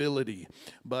accountability,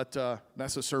 but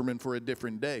that's a sermon for a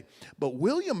different day. But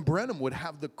William Branham would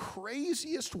have the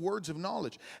craziest words of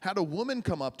knowledge. Had a woman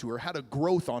come up to her, had a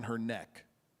growth on her neck.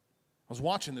 I was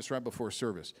watching this right before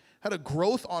service. Had a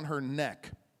growth on her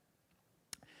neck.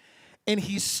 And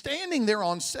he's standing there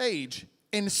on stage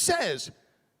and says,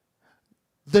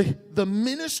 the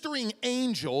ministering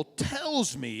angel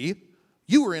tells me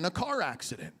you were in a car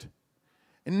accident.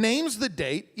 And names the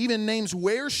date, even names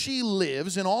where she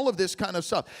lives and all of this kind of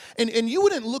stuff. And you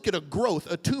wouldn't look at a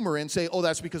growth, a tumor, and say, oh,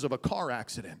 that's because of a car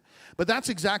accident. But that's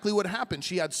exactly what happened.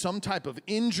 She had some type of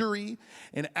injury,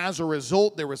 and as a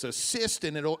result, there was a cyst,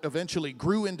 and it eventually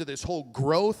grew into this whole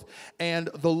growth, and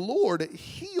the Lord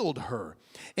healed her.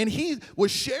 And he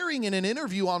was sharing in an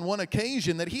interview on one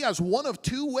occasion that he has one of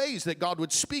two ways that God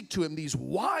would speak to him, these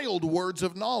wild words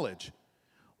of knowledge.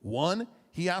 One,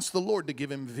 he asked the Lord to give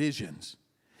him visions.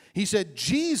 He said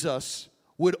Jesus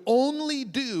would only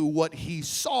do what he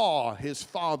saw his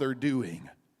Father doing.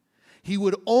 He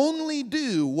would only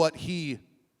do what he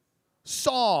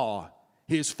saw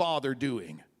his Father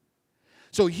doing.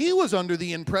 So he was under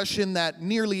the impression that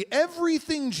nearly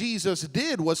everything Jesus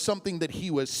did was something that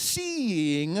he was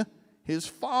seeing his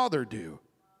Father do.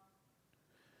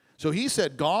 So he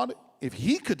said, God, if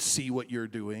he could see what you're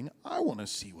doing, I want to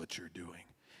see what you're doing.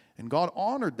 And God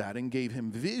honored that and gave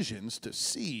him visions to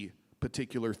see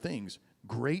particular things,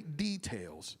 great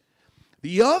details.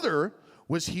 The other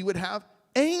was he would have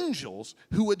angels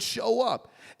who would show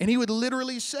up. And he would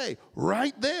literally say,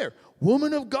 right there,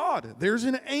 woman of God, there's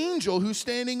an angel who's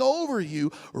standing over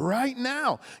you right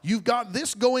now. You've got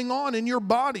this going on in your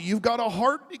body. You've got a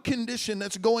heart condition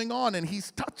that's going on, and he's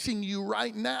touching you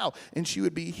right now. And she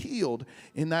would be healed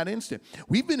in that instant.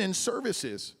 We've been in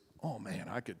services. Oh, man,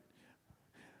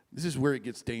 this is where it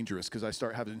gets dangerous because I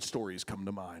start having stories come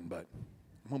to mind, but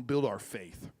I'm going to build our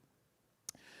faith.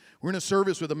 We're in a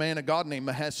service with a man of God named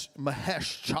Mahesh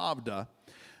Chavda.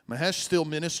 Mahesh still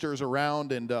ministers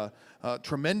around and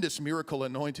tremendous miracle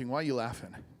anointing. Why are you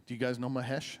laughing? Do you guys know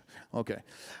Mahesh? Okay.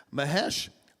 Mahesh,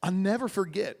 I'll never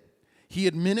forget, he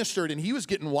had ministered and he was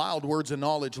getting wild words of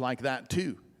knowledge like that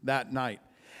too that night.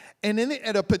 And then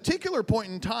at a particular point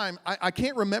in time, I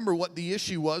can't remember what the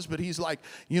issue was, but he's like,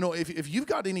 if you've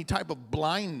got any type of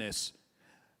blindness,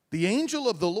 the angel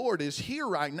of the Lord is here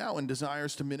right now and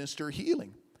desires to minister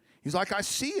healing. He's like, I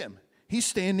see him. He's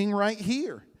standing right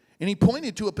here. And he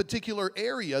pointed to a particular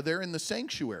area there in the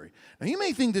sanctuary. Now, you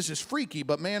may think this is freaky,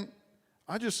 but man,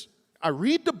 I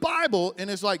read the Bible and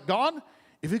it's like, God,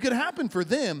 if it could happen for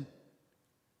them,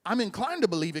 I'm inclined to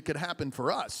believe it could happen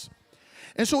for us.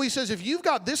 And so he says, if you've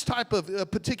got this type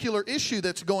of particular issue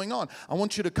that's going on, I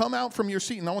want you to come out from your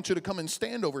seat and I want you to come and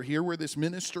stand over here where this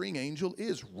ministering angel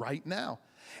is right now.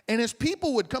 And as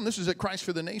people would come, this is at Christ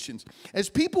for the Nations, as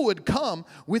people would come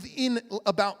within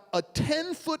about a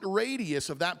 10-foot radius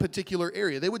of that particular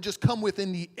area, they would just come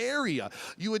within the area.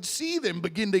 You would see them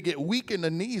begin to get weak in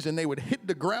the knees and they would hit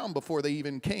the ground before they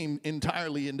even came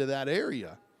entirely into that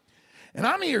area. And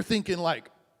I'm here thinking like,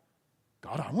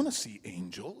 God, I want to see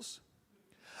angels.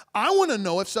 I want to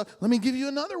know if so. Let me give you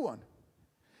another one.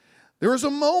 There was a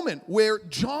moment where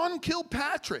John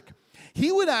Kilpatrick,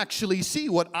 he would actually see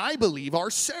what I believe are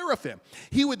seraphim.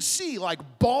 He would see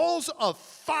like balls of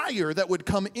fire that would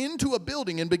come into a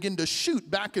building and begin to shoot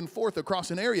back and forth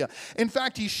across an area. In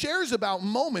fact, he shares about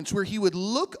moments where he would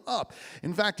look up.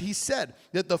 In fact, he said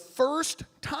that the first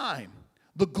time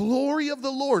the glory of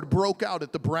the Lord broke out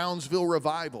at the Brownsville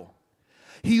revival,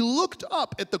 he looked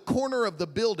up at the corner of the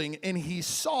building and he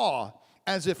saw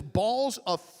as if balls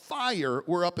of fire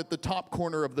were up at the top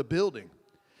corner of the building.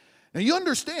 Now you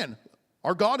understand,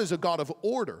 our God is a God of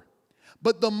order.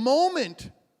 But the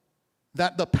moment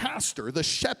that the pastor, the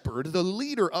shepherd, the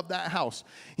leader of that house,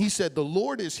 he said, the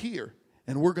Lord is here,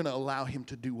 and we're going to allow him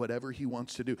to do whatever he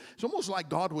wants to do. It's almost like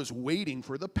God was waiting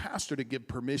for the pastor to give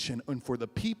permission and for the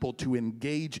people to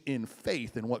engage in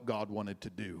faith in what God wanted to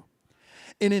do.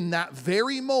 And in that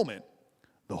very moment,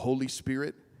 the Holy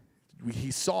Spirit,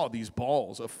 he saw these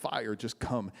balls of fire just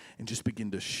come and just begin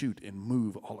to shoot and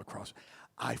move all across.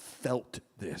 I felt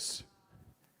this.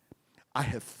 I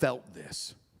have felt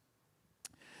this.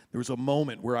 There was a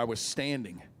moment where I was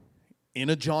standing in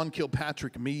a John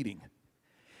Kilpatrick meeting,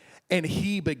 and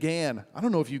he began, I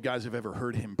don't know if you guys have ever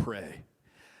heard him pray.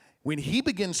 When he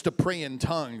begins to pray in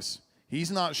tongues,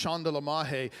 he's not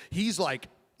Chandalamahe. He's like,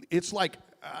 it's like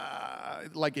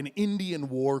an Indian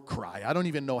war cry. I don't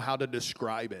even know how to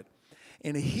describe it.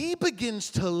 And he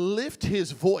begins to lift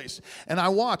his voice. And I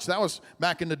watched. That was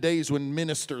back in the days when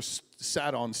ministers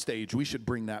sat on stage. We should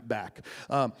bring that back.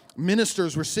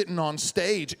 Ministers were sitting on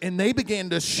stage, and they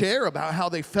began to share about how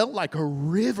they felt like a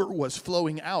river was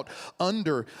flowing out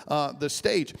under the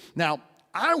stage. Now,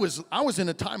 I was in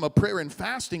a time of prayer and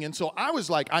fasting, and so I was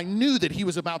like, I knew that he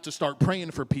was about to start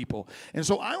praying for people. And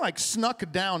so I like snuck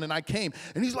down and I came,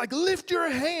 and he's like, lift your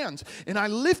hands. And I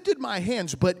lifted my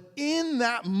hands, but in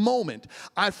that moment,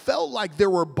 I felt like there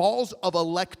were balls of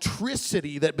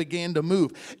electricity that began to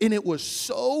move. And it was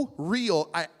so real,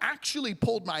 I actually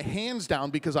pulled my hands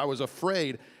down because I was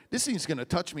afraid this thing's gonna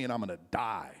touch me and I'm gonna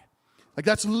die. Like,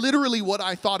 that's literally what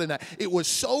I thought in that. It was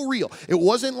so real. It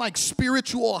wasn't like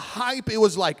spiritual hype. It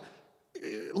was like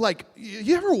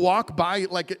you ever walk by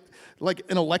like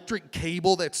an electric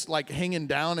cable that's like hanging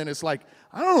down, and it's like,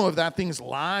 I don't know if that thing's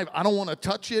live. I don't want to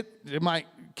touch it. It might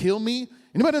kill me.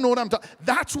 Anybody know what I'm talking?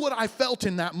 That's what I felt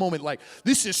in that moment. Like,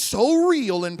 this is so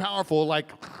real and powerful.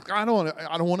 Like, I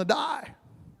don't want to die.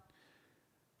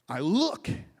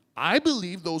 I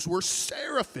believe those were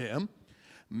seraphim,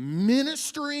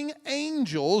 ministering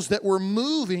angels that were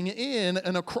moving in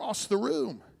and across the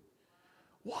room.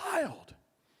 Wild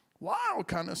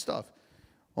kind of stuff.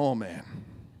 Oh man,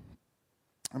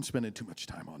 I'm spending too much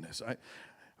time on this.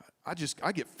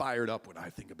 I get fired up when I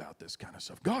think about this kind of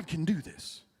stuff. God can do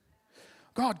this.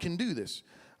 God can do this.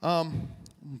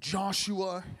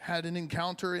 Joshua had an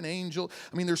encounter, an angel.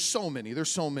 I mean, there's so many,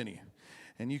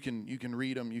 and you can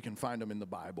read them. You can find them in the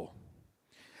Bible.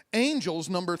 Angels,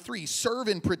 number 3, serve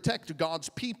and protect God's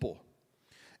people.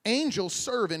 Angels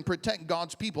serve and protect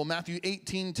God's people. Matthew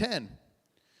 18:10.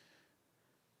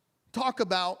 Talk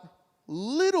about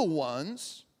little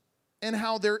ones and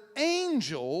how their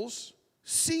angels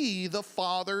see the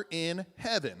Father in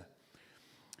heaven.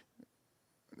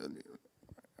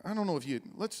 I don't know if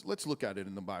let's look at it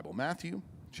in the Bible. Matthew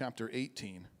chapter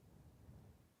 18.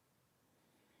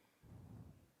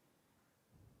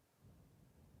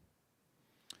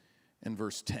 And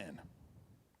verse 10.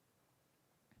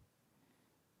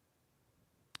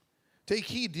 Take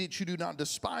heed that you do not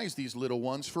despise these little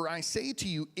ones, for I say to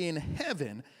you, in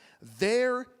heaven,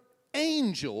 their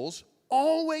angels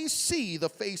always see the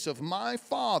face of my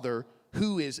Father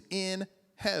who is in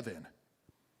heaven.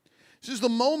 This is the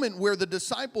moment where the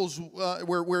disciples,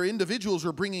 where individuals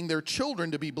were bringing their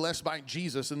children to be blessed by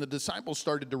Jesus, and the disciples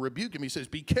started to rebuke him. He says,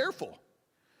 be careful.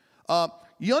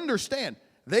 You understand,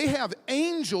 they have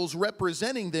angels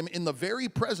representing them in the very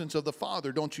presence of the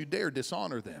Father. Don't you dare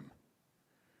dishonor them.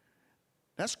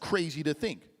 That's crazy to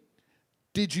think.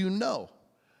 Did you know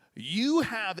you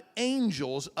have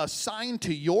angels assigned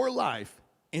to your life,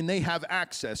 and they have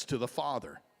access to the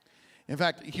Father? In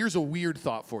fact, here's a weird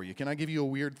thought for you. Can I give you a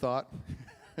weird thought?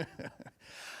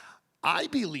 I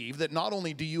believe that not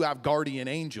only do you have guardian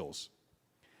angels,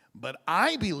 but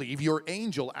I believe your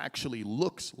angel actually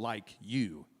looks like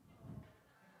you.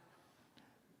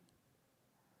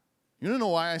 You don't know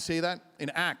why I say that? In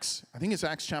Acts, I think it's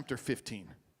Acts chapter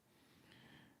 15.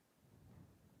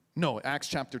 No, Acts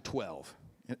chapter 12.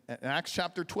 In Acts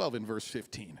chapter 12 in verse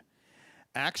 15.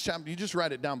 You just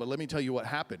write it down, but let me tell you what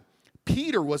happened.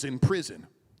 Peter was in prison,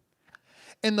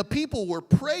 and the people were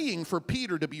praying for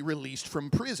Peter to be released from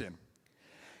prison.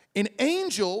 An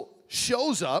angel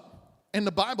shows up And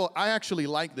the Bible, I actually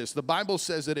like this. The Bible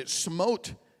says that it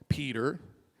smote Peter,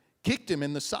 kicked him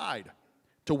in the side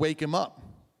to wake him up.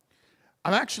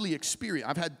 I've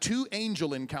had 2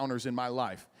 angel encounters in my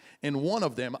life. In one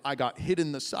of them, I got hit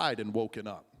in the side and woken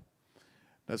up.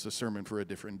 That's a sermon for a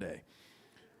different day.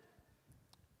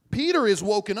 Peter is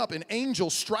woken up. An angel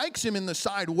strikes him in the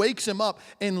side, wakes him up,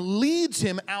 and leads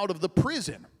him out of the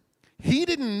prison. He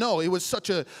didn't know. It was such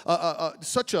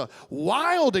a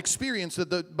wild experience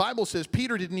that the Bible says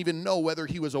Peter didn't even know whether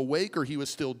he was awake or he was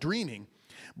still dreaming.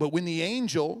 But when the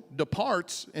angel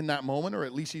departs in that moment, or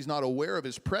at least he's not aware of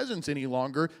his presence any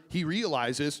longer, he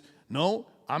realizes, no,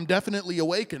 I'm definitely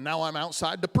awake and now I'm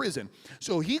outside the prison.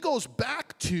 So he goes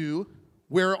back to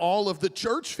where all of the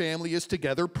church family is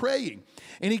together praying.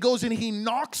 And he goes and he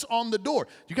knocks on the door.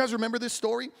 Do you guys remember this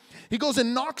story? He goes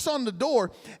and knocks on the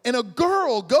door, and a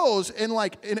girl goes and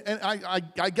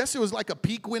I guess it was like a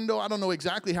peek window. I don't know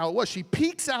exactly how it was. She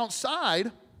peeks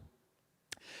outside,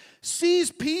 sees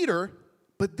Peter,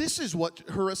 but this is what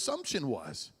her assumption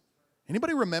was.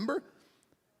 Anybody remember?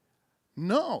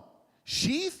 No.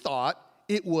 She thought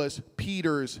it was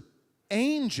Peter's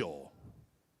angel.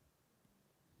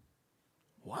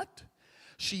 What?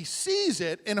 She sees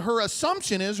it, and her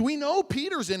assumption is, we know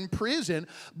Peter's in prison,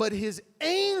 but his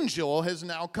angel has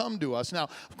now come to us. Now,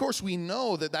 of course, we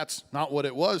know that that's not what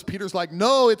it was. Peter's like,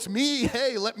 no, it's me.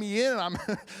 Hey, let me in.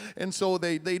 And so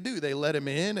they do. They let him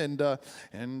in,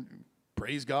 and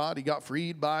praise God, he got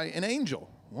freed by an angel.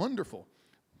 Wonderful.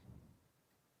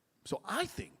 So I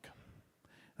think,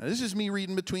 now this is me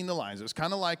reading between the lines. It's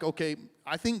kind of like, okay,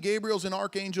 I think Gabriel's an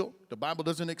archangel. The Bible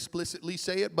doesn't explicitly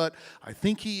say it, but I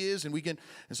think he is, and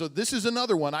so this is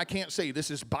another one. I can't say this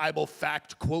is Bible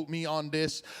fact, quote me on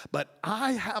this, but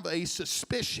I have a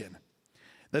suspicion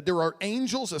that there are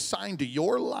angels assigned to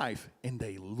your life, and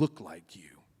they look like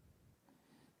you.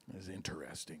 That's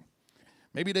interesting.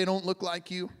 Maybe they don't look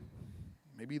like you.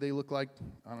 Maybe they look like,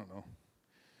 I don't know.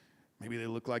 Maybe they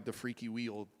look like the freaky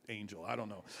wheel angel. I don't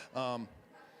know.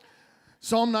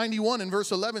 Psalm 91 and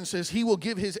verse 11 says, he will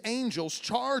give his angels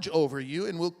charge over you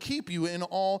and will keep you in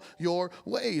all your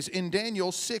ways. In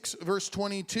Daniel 6 verse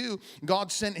 22,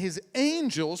 God sent his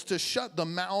angels to shut the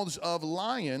mouths of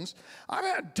lions. I've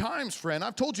had times, friend,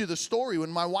 I've told you the story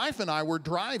when my wife and I were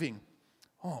driving.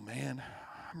 Oh man,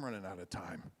 I'm running out of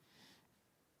time.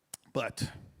 But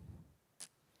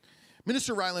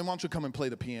Minister Riley, why don't you come and play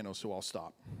the piano so I'll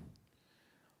stop.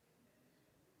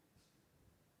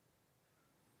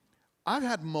 I've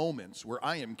had moments where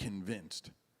I am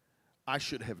convinced I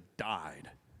should have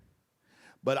died.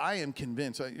 But I am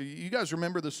convinced. You guys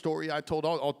remember the story I told?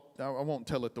 I won't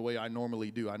tell it the way I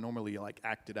normally do. I normally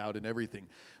act it out and everything.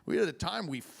 We had a time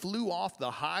we flew off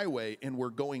the highway and we're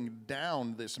going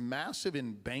down this massive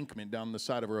embankment down the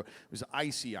side of a road. It was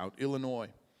icy out, Illinois.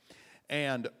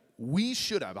 And we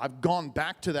should have. I've gone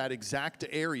back to that exact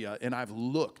area and I've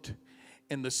looked.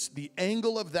 And the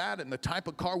angle of that and the type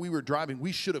of car we were driving,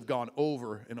 we should have gone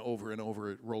over and over and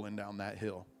over it rolling down that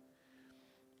hill.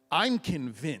 I'm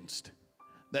convinced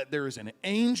that there is an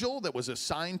angel that was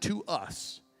assigned to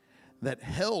us that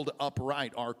held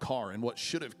upright our car, and what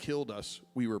should have killed us,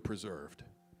 we were preserved.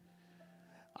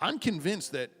 I'm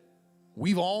convinced that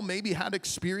we've all maybe had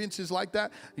experiences like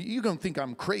that. You're going to think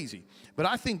I'm crazy. But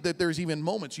I think that there's even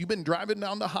moments you've been driving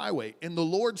down the highway and the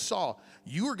Lord saw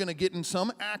you were going to get in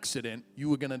some accident. You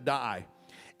were going to die.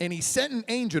 And he sent an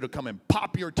angel to come and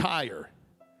pop your tire.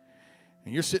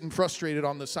 And you're sitting frustrated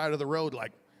on the side of the road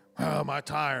like, oh, my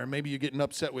tire. Maybe you're getting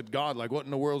upset with God like, what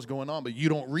in the world's going on? But you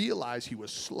don't realize he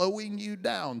was slowing you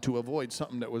down to avoid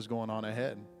something that was going on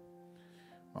ahead.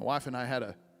 My wife and I had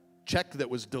a check that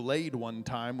was delayed one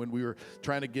time when we were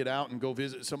trying to get out and go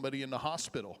visit somebody in the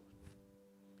hospital.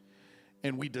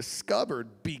 And we discovered,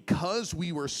 because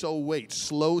we were so late,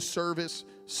 slow service,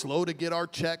 slow to get our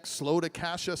check, slow to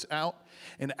cash us out.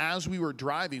 And as we were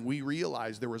driving, we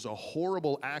realized there was a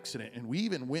horrible accident. And we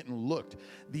even went and looked.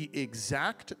 The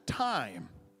exact time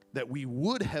that we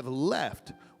would have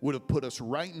left would have put us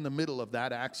right in the middle of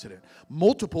that accident.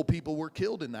 Multiple people were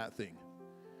killed in that thing.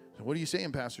 So what are you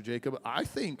saying, Pastor Jacob? I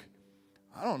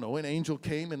don't know, an angel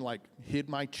came and hid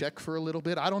my check for a little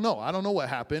bit. I don't know what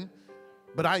happened.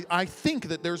 But I think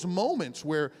that there's moments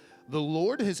where the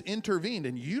Lord has intervened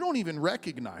and you don't even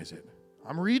recognize it.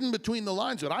 I'm reading between the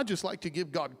lines, but I just like to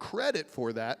give God credit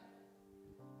for that.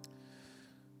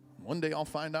 One day I'll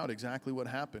find out exactly what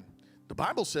happened. The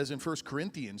Bible says in 1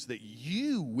 Corinthians that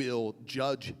you will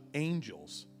judge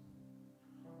angels.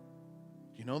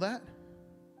 Do you know that?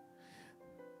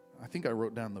 I think I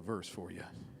wrote down the verse for you.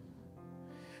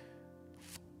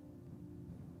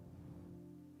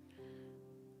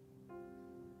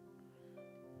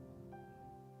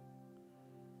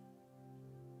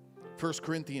 1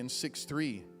 Corinthians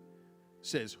 6:3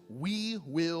 says, we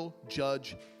will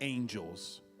judge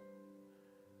angels.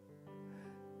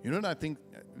 You know what I think?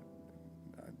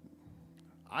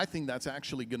 I think that's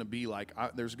actually going to be like,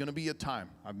 there's going to be a time.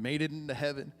 I've made it into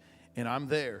heaven, and I'm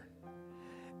there.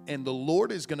 And the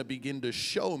Lord is going to begin to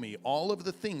show me all of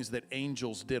the things that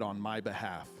angels did on my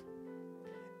behalf.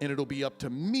 And it'll be up to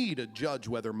me to judge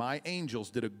whether my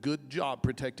angels did a good job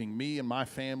protecting me and my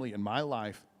family and my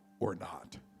life or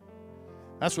not.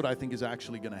 That's what I think is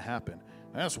actually going to happen.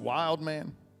 That's wild,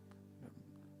 man.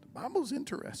 The Bible's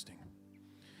interesting.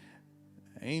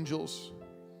 Angels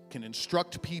can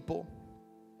instruct people,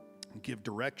 give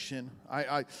direction.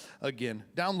 I again,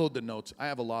 download the notes. I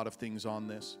have a lot of things on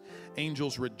this.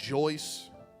 Angels rejoice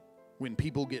when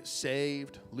people get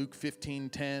saved. Luke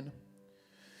 15:10.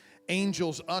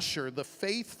 Angels usher the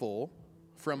faithful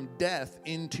from death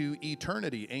into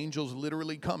eternity. Angels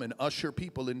literally come and usher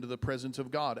people into the presence of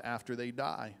God after they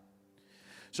die.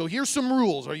 So here's some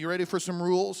rules. Are you ready for some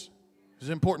rules? This is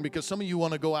important because some of you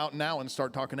want to go out now and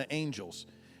start talking to angels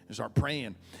and start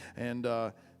praying. And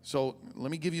so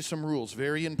let me give you some rules.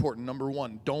 Very important. Number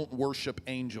one, don't worship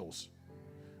angels.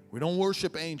 We don't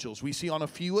worship angels. We see on a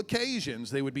few occasions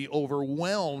they would be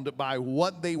overwhelmed by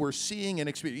what they were seeing and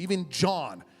experiencing. Even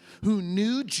John, who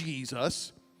knew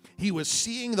Jesus, he was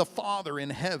seeing the Father in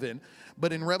heaven.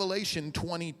 But in Revelation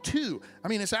 22,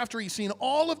 it's after he's seen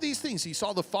all of these things. He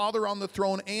saw the Father on the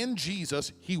throne and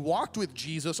Jesus. He walked with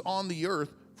Jesus on the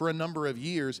earth for a number of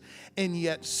years. And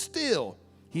yet still,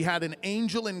 he had an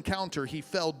angel encounter. He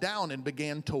fell down and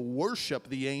began to worship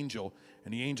the angel.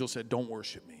 And the angel said, don't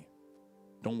worship me.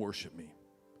 Don't worship me.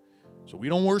 So we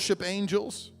don't worship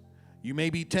angels. You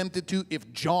may be tempted to.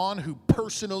 If John, who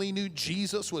personally knew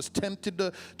Jesus, was tempted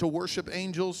to worship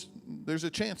angels, there's a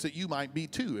chance that you might be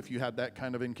too if you had that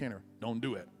kind of encounter. Don't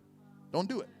do it. Don't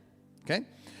do it. Okay?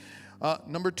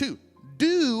 Number two,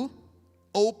 do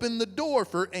open the door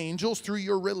for angels through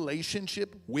your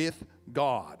relationship with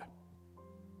God.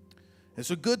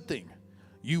 It's a good thing.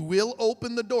 You will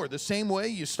open the door. The same way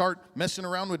you start messing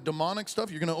around with demonic stuff,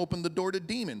 you're going to open the door to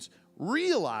demons.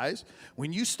 Realize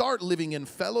when you start living in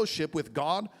fellowship with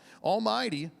God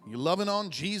Almighty, you're loving on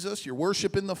Jesus, you're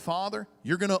worshiping the Father,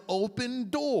 you're going to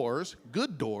open doors,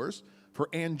 good doors, for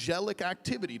angelic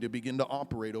activity to begin to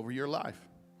operate over your life.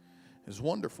 It's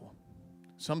wonderful.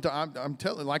 Sometimes I'm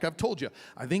telling, like I've told you,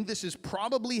 I think this has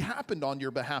probably happened on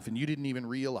your behalf and you didn't even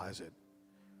realize it.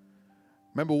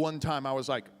 Remember one time I was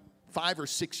like 5 or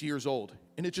 6 years old,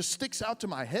 and it just sticks out to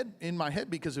in my head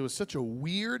because it was such a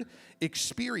weird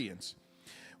experience.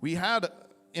 We had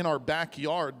in our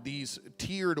backyard these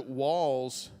tiered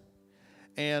walls,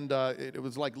 and it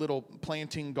was like little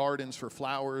planting gardens for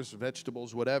flowers,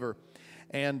 vegetables, whatever.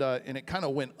 And it kind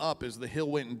of went up as the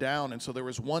hill went down, and so there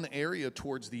was one area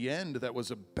towards the end that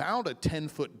was about a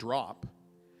 10-foot drop.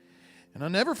 And I'll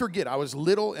never forget, I was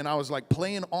little, and I was like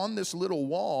playing on this little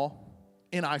wall,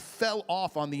 and I fell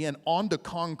off on the end onto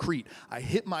concrete. I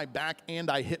hit my back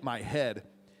and I hit my head,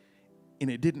 and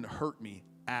it didn't hurt me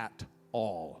at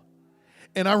all.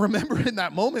 And I remember in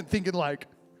that moment thinking like,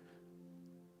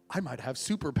 I might have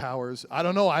superpowers. I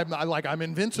don't know. I'm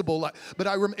invincible. But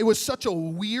it was such a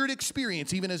weird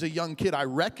experience. Even as a young kid, I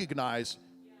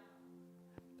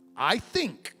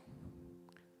think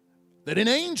that an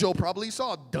angel probably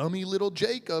saw dummy little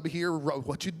Jacob here.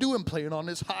 What you doing playing on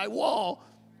this high wall?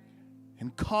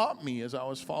 And caught me as I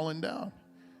was falling down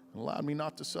and allowed me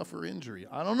not to suffer injury.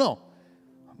 I don't know.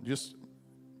 I'm just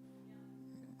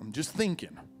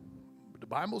thinking. But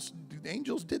the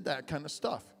angels did that kind of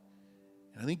stuff.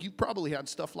 And I think you probably had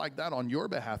stuff like that on your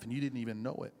behalf and you didn't even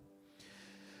know it.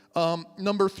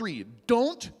 Number 3,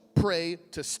 don't pray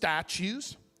to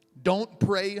statues. Don't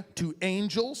pray to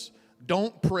angels.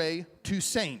 Don't pray to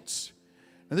saints.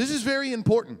 And this is very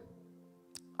important.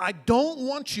 I don't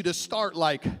want you to start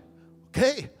like,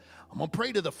 okay, I'm going to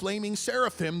pray to the flaming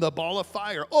seraphim, the ball of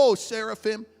fire. Oh,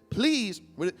 seraphim, please.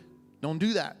 Don't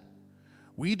do that.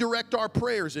 We direct our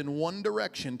prayers in one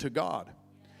direction to God.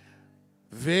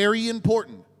 Very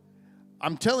important.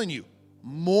 I'm telling you,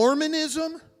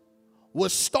 Mormonism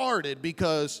was started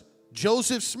because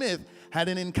Joseph Smith had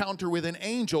an encounter with an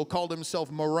angel, called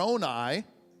himself Moroni,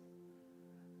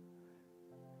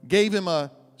 gave him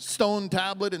a stone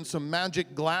tablet and some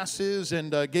magic glasses,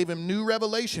 and gave him new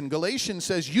revelation. Galatians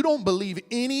says you don't believe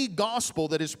any gospel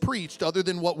that is preached other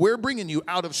than what we're bringing you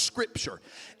out of Scripture.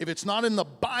 If it's not in the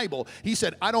Bible, he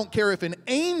said, I don't care if an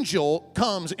angel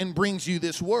comes and brings you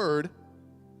this word,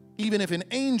 even if an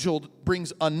angel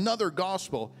brings another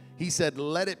gospel, he said,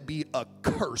 let it be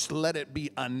accursed, let it be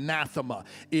anathema.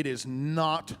 It is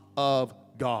not of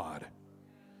God.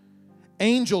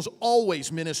 Angels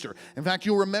always minister. In fact,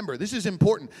 you'll remember, this is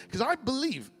important, because I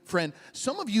believe, friend,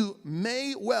 some of you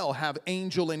may well have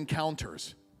angel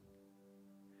encounters.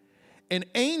 And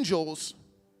angels,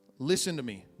 listen to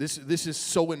me, this is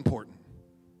so important.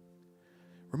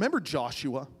 Remember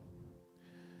Joshua?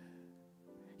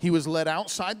 He was led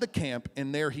outside the camp,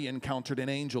 and there he encountered an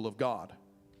angel of God.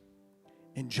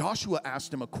 And Joshua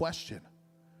asked him a question.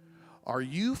 Are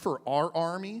you for our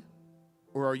army,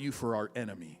 or are you for our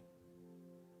enemy?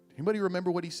 Anybody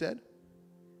remember what he said?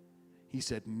 He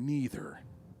said, neither,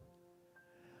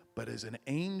 but as an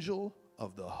angel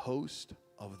of the host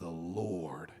of the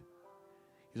Lord.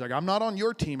 He's like, I'm not on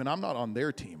your team and I'm not on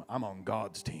their team. I'm on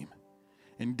God's team.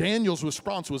 And Daniel's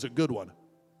response was a good one.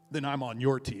 Then I'm on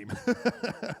your team.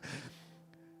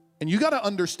 And you got to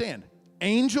understand,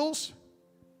 angels,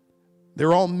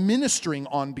 they're all ministering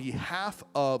on behalf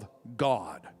of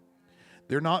God.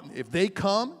 They're not, if they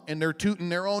come and they're tooting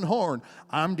their own horn,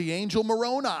 I'm the angel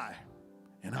Moroni,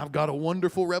 and I've got a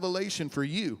wonderful revelation for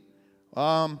you.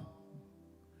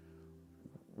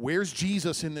 Where's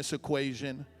Jesus in this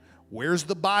equation? Where's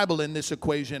the Bible in this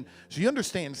equation? So you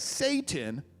understand,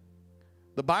 Satan,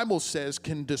 the Bible says,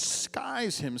 can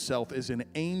disguise himself as an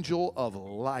angel of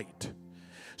light.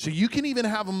 So you can even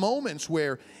have moments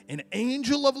where an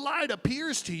angel of light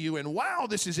appears to you, and wow,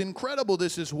 this is incredible,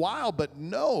 this is wild, but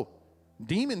no.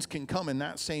 Demons can come in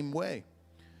that same way.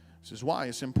 This is why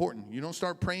it's important. You don't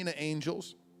start praying to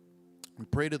angels. We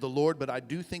pray to the Lord, but I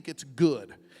do think it's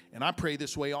good. And I pray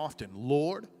this way often.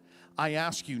 Lord, I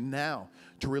ask you now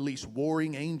to release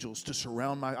warring angels to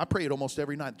surround I pray it almost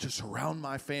every night, to surround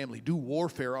my family, do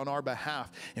warfare on our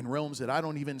behalf in realms that I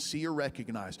don't even see or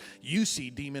recognize. You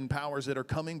see demon powers that are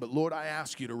coming, but Lord, I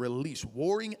ask you to release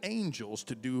warring angels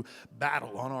to do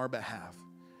battle on our behalf.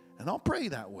 And I'll pray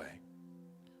that way.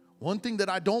 One thing that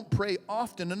I don't pray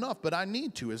often enough, but I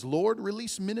need to, is, Lord,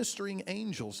 release ministering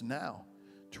angels now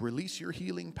to release your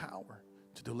healing power,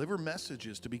 to deliver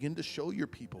messages, to begin to show your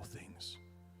people things.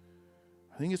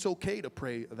 I think it's okay to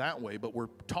pray that way, but we're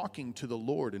talking to the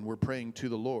Lord and we're praying to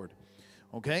the Lord.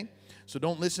 Okay? So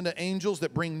don't listen to angels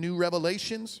that bring new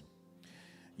revelations.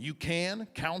 You can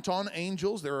count on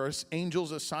angels. There are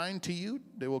angels assigned to you.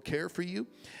 They will care for you.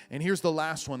 And here's the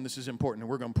last one. This is important,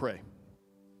 and we're going to pray.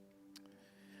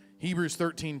 Hebrews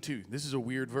 13:2. This is a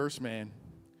weird verse, man.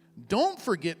 Don't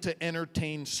forget to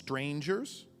entertain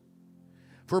strangers,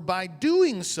 for by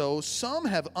doing so, some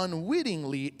have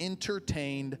unwittingly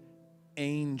entertained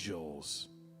angels.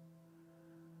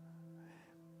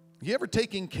 You ever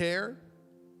taken care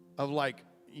of, like,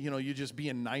 you just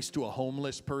being nice to a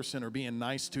homeless person, or being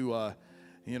nice to,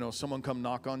 someone come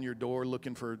knock on your door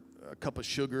looking for a cup of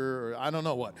sugar, or I don't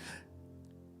know what.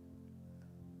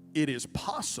 It is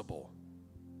possible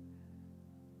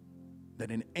that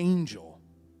an angel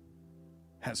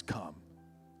has come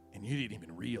and you didn't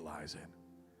even realize it.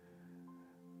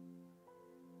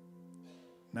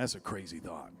 And that's a crazy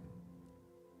thought.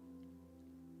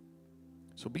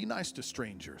 So be nice to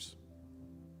strangers.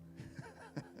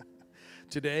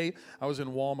 Today, I was in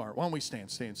Walmart. Why don't we stand?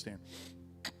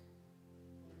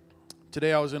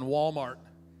 Today, I was in Walmart,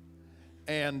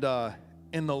 and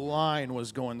the line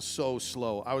was going so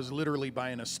slow. I was literally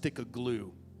buying a stick of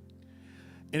glue,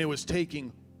 and it was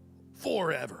taking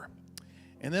forever.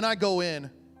 And then I go in,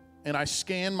 and I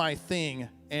scan my thing,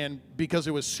 and because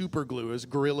it was super glue, it was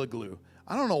Gorilla Glue.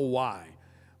 I don't know why,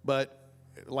 but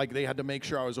like they had to make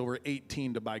sure I was over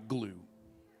 18 to buy glue.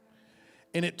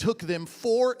 And it took them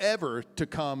forever to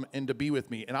come and to be with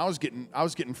me. And I was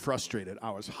getting frustrated.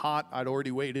 I was hot. I'd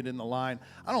already waited in the line.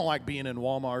 I don't like being in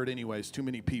Walmart anyways, too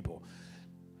many people.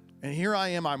 And here I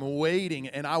am, I'm waiting,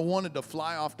 and I wanted to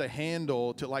fly off the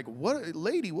handle to, like,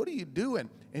 lady, what are you doing?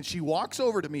 And she walks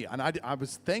over to me, and I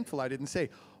was thankful I didn't say,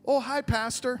 oh, hi,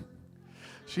 Pastor.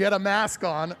 She had a mask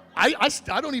on. I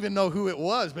don't even know who it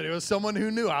was, but it was someone who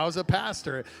knew I was a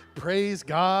pastor. Praise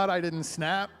God, I didn't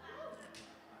snap.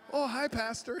 Oh, hi,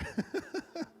 Pastor.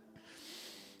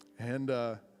 And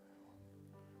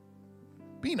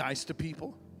be nice to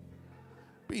people.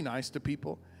 Be nice to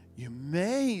people. You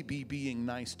may be being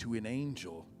nice to an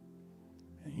angel,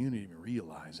 and you didn't even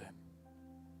realize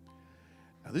it.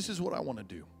 Now, this is what I want to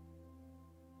do.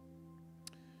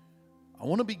 I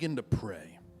want to begin to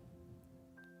pray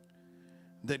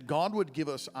that God would give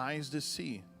us eyes to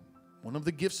see. One of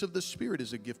the gifts of the Spirit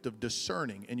is a gift of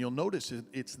discerning, and you'll notice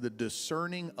it's the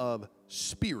discerning of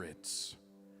spirits,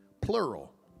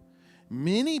 plural.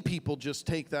 Many people just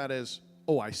take that as,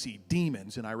 oh, I see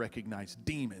demons, and I recognize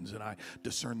demons, and I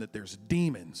discern that there's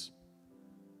demons.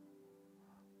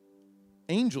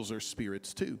 Angels are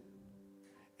spirits too.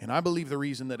 And I believe the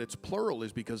reason that it's plural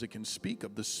is because it can speak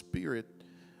of the Spirit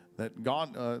that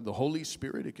God, the Holy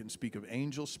Spirit, it can speak of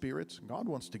angel spirits. God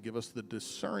wants to give us the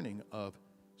discerning of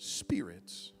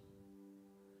spirits.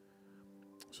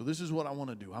 So this is what I want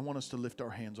to do. I want us to lift our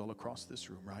hands all across this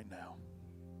room right now.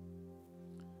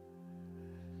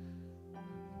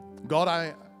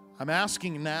 God, I'm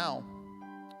asking now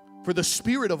for the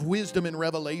spirit of wisdom and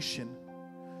revelation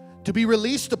to be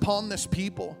released upon this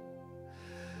people.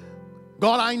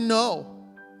 God, I know,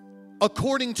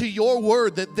 according to your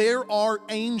word, that there are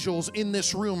angels in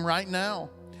this room right now.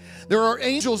 There are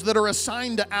angels that are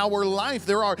assigned to our life.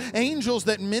 There are angels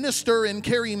that minister and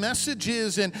carry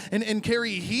messages and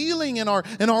carry healing and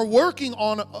are working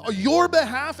on your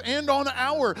behalf and on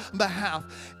our behalf.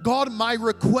 God, my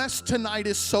request tonight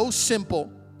is so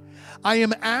simple. I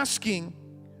am asking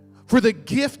for the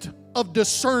gift of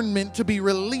discernment to be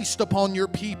released upon your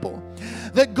people.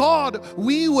 That God,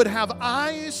 we would have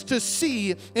eyes to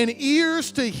see and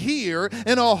ears to hear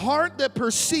and a heart that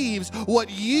perceives what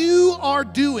you are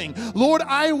doing. Lord,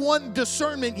 I want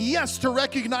discernment, yes, to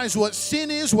recognize what sin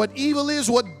is, what evil is,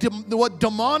 what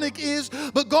demonic is.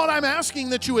 But God, I'm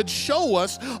asking that you would show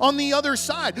us on the other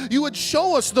side. You would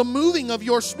show us the moving of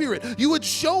your Spirit. You would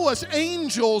show us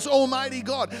angels, Almighty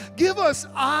God. Give us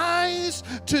eyes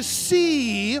to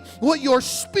see what your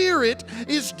Spirit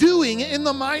is doing in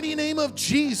the mighty name of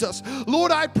Jesus.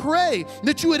 Lord, I pray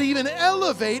that you would even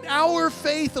elevate our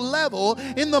faith level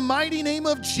in the mighty name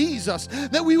of Jesus,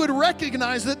 that we would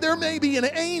recognize that there may be an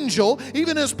angel,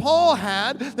 even as Paul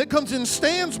had, that comes and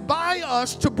stands by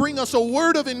us to bring us a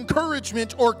word of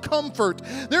encouragement or comfort.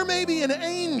 There may be an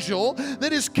angel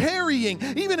that is carrying,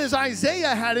 even as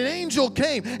Isaiah had, an angel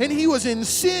came and he was in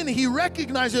sin, he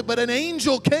recognized it, but an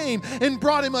angel came and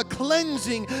brought him a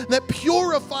cleansing that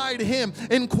purified him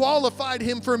and qualified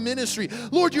him for ministry.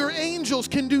 Lord, your angels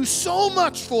can do so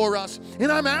much for us. And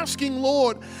I'm asking,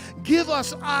 Lord, give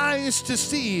us eyes to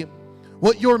see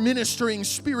what your ministering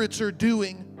spirits are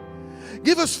doing.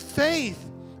 Give us faith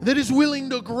that is willing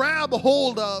to grab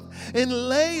hold of and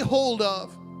lay hold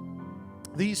of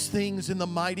these things in the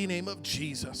mighty name of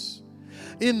Jesus.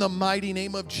 In the mighty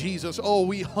name of Jesus. Oh,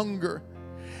 we hunger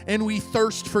and we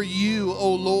thirst for you,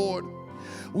 oh Lord.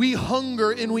 We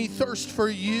hunger and we thirst for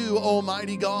you,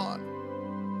 Almighty God.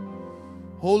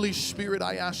 Holy Spirit,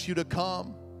 I ask you to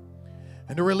come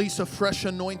and to release a fresh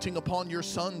anointing upon your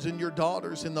sons and your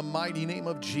daughters in the mighty name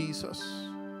of Jesus.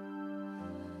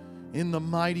 In the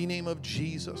mighty name of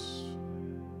Jesus.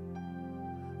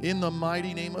 In the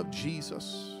mighty name of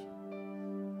Jesus.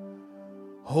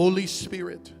 Holy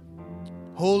Spirit,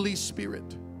 Holy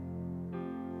Spirit.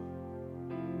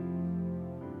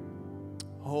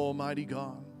 Almighty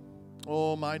God,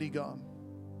 Almighty God.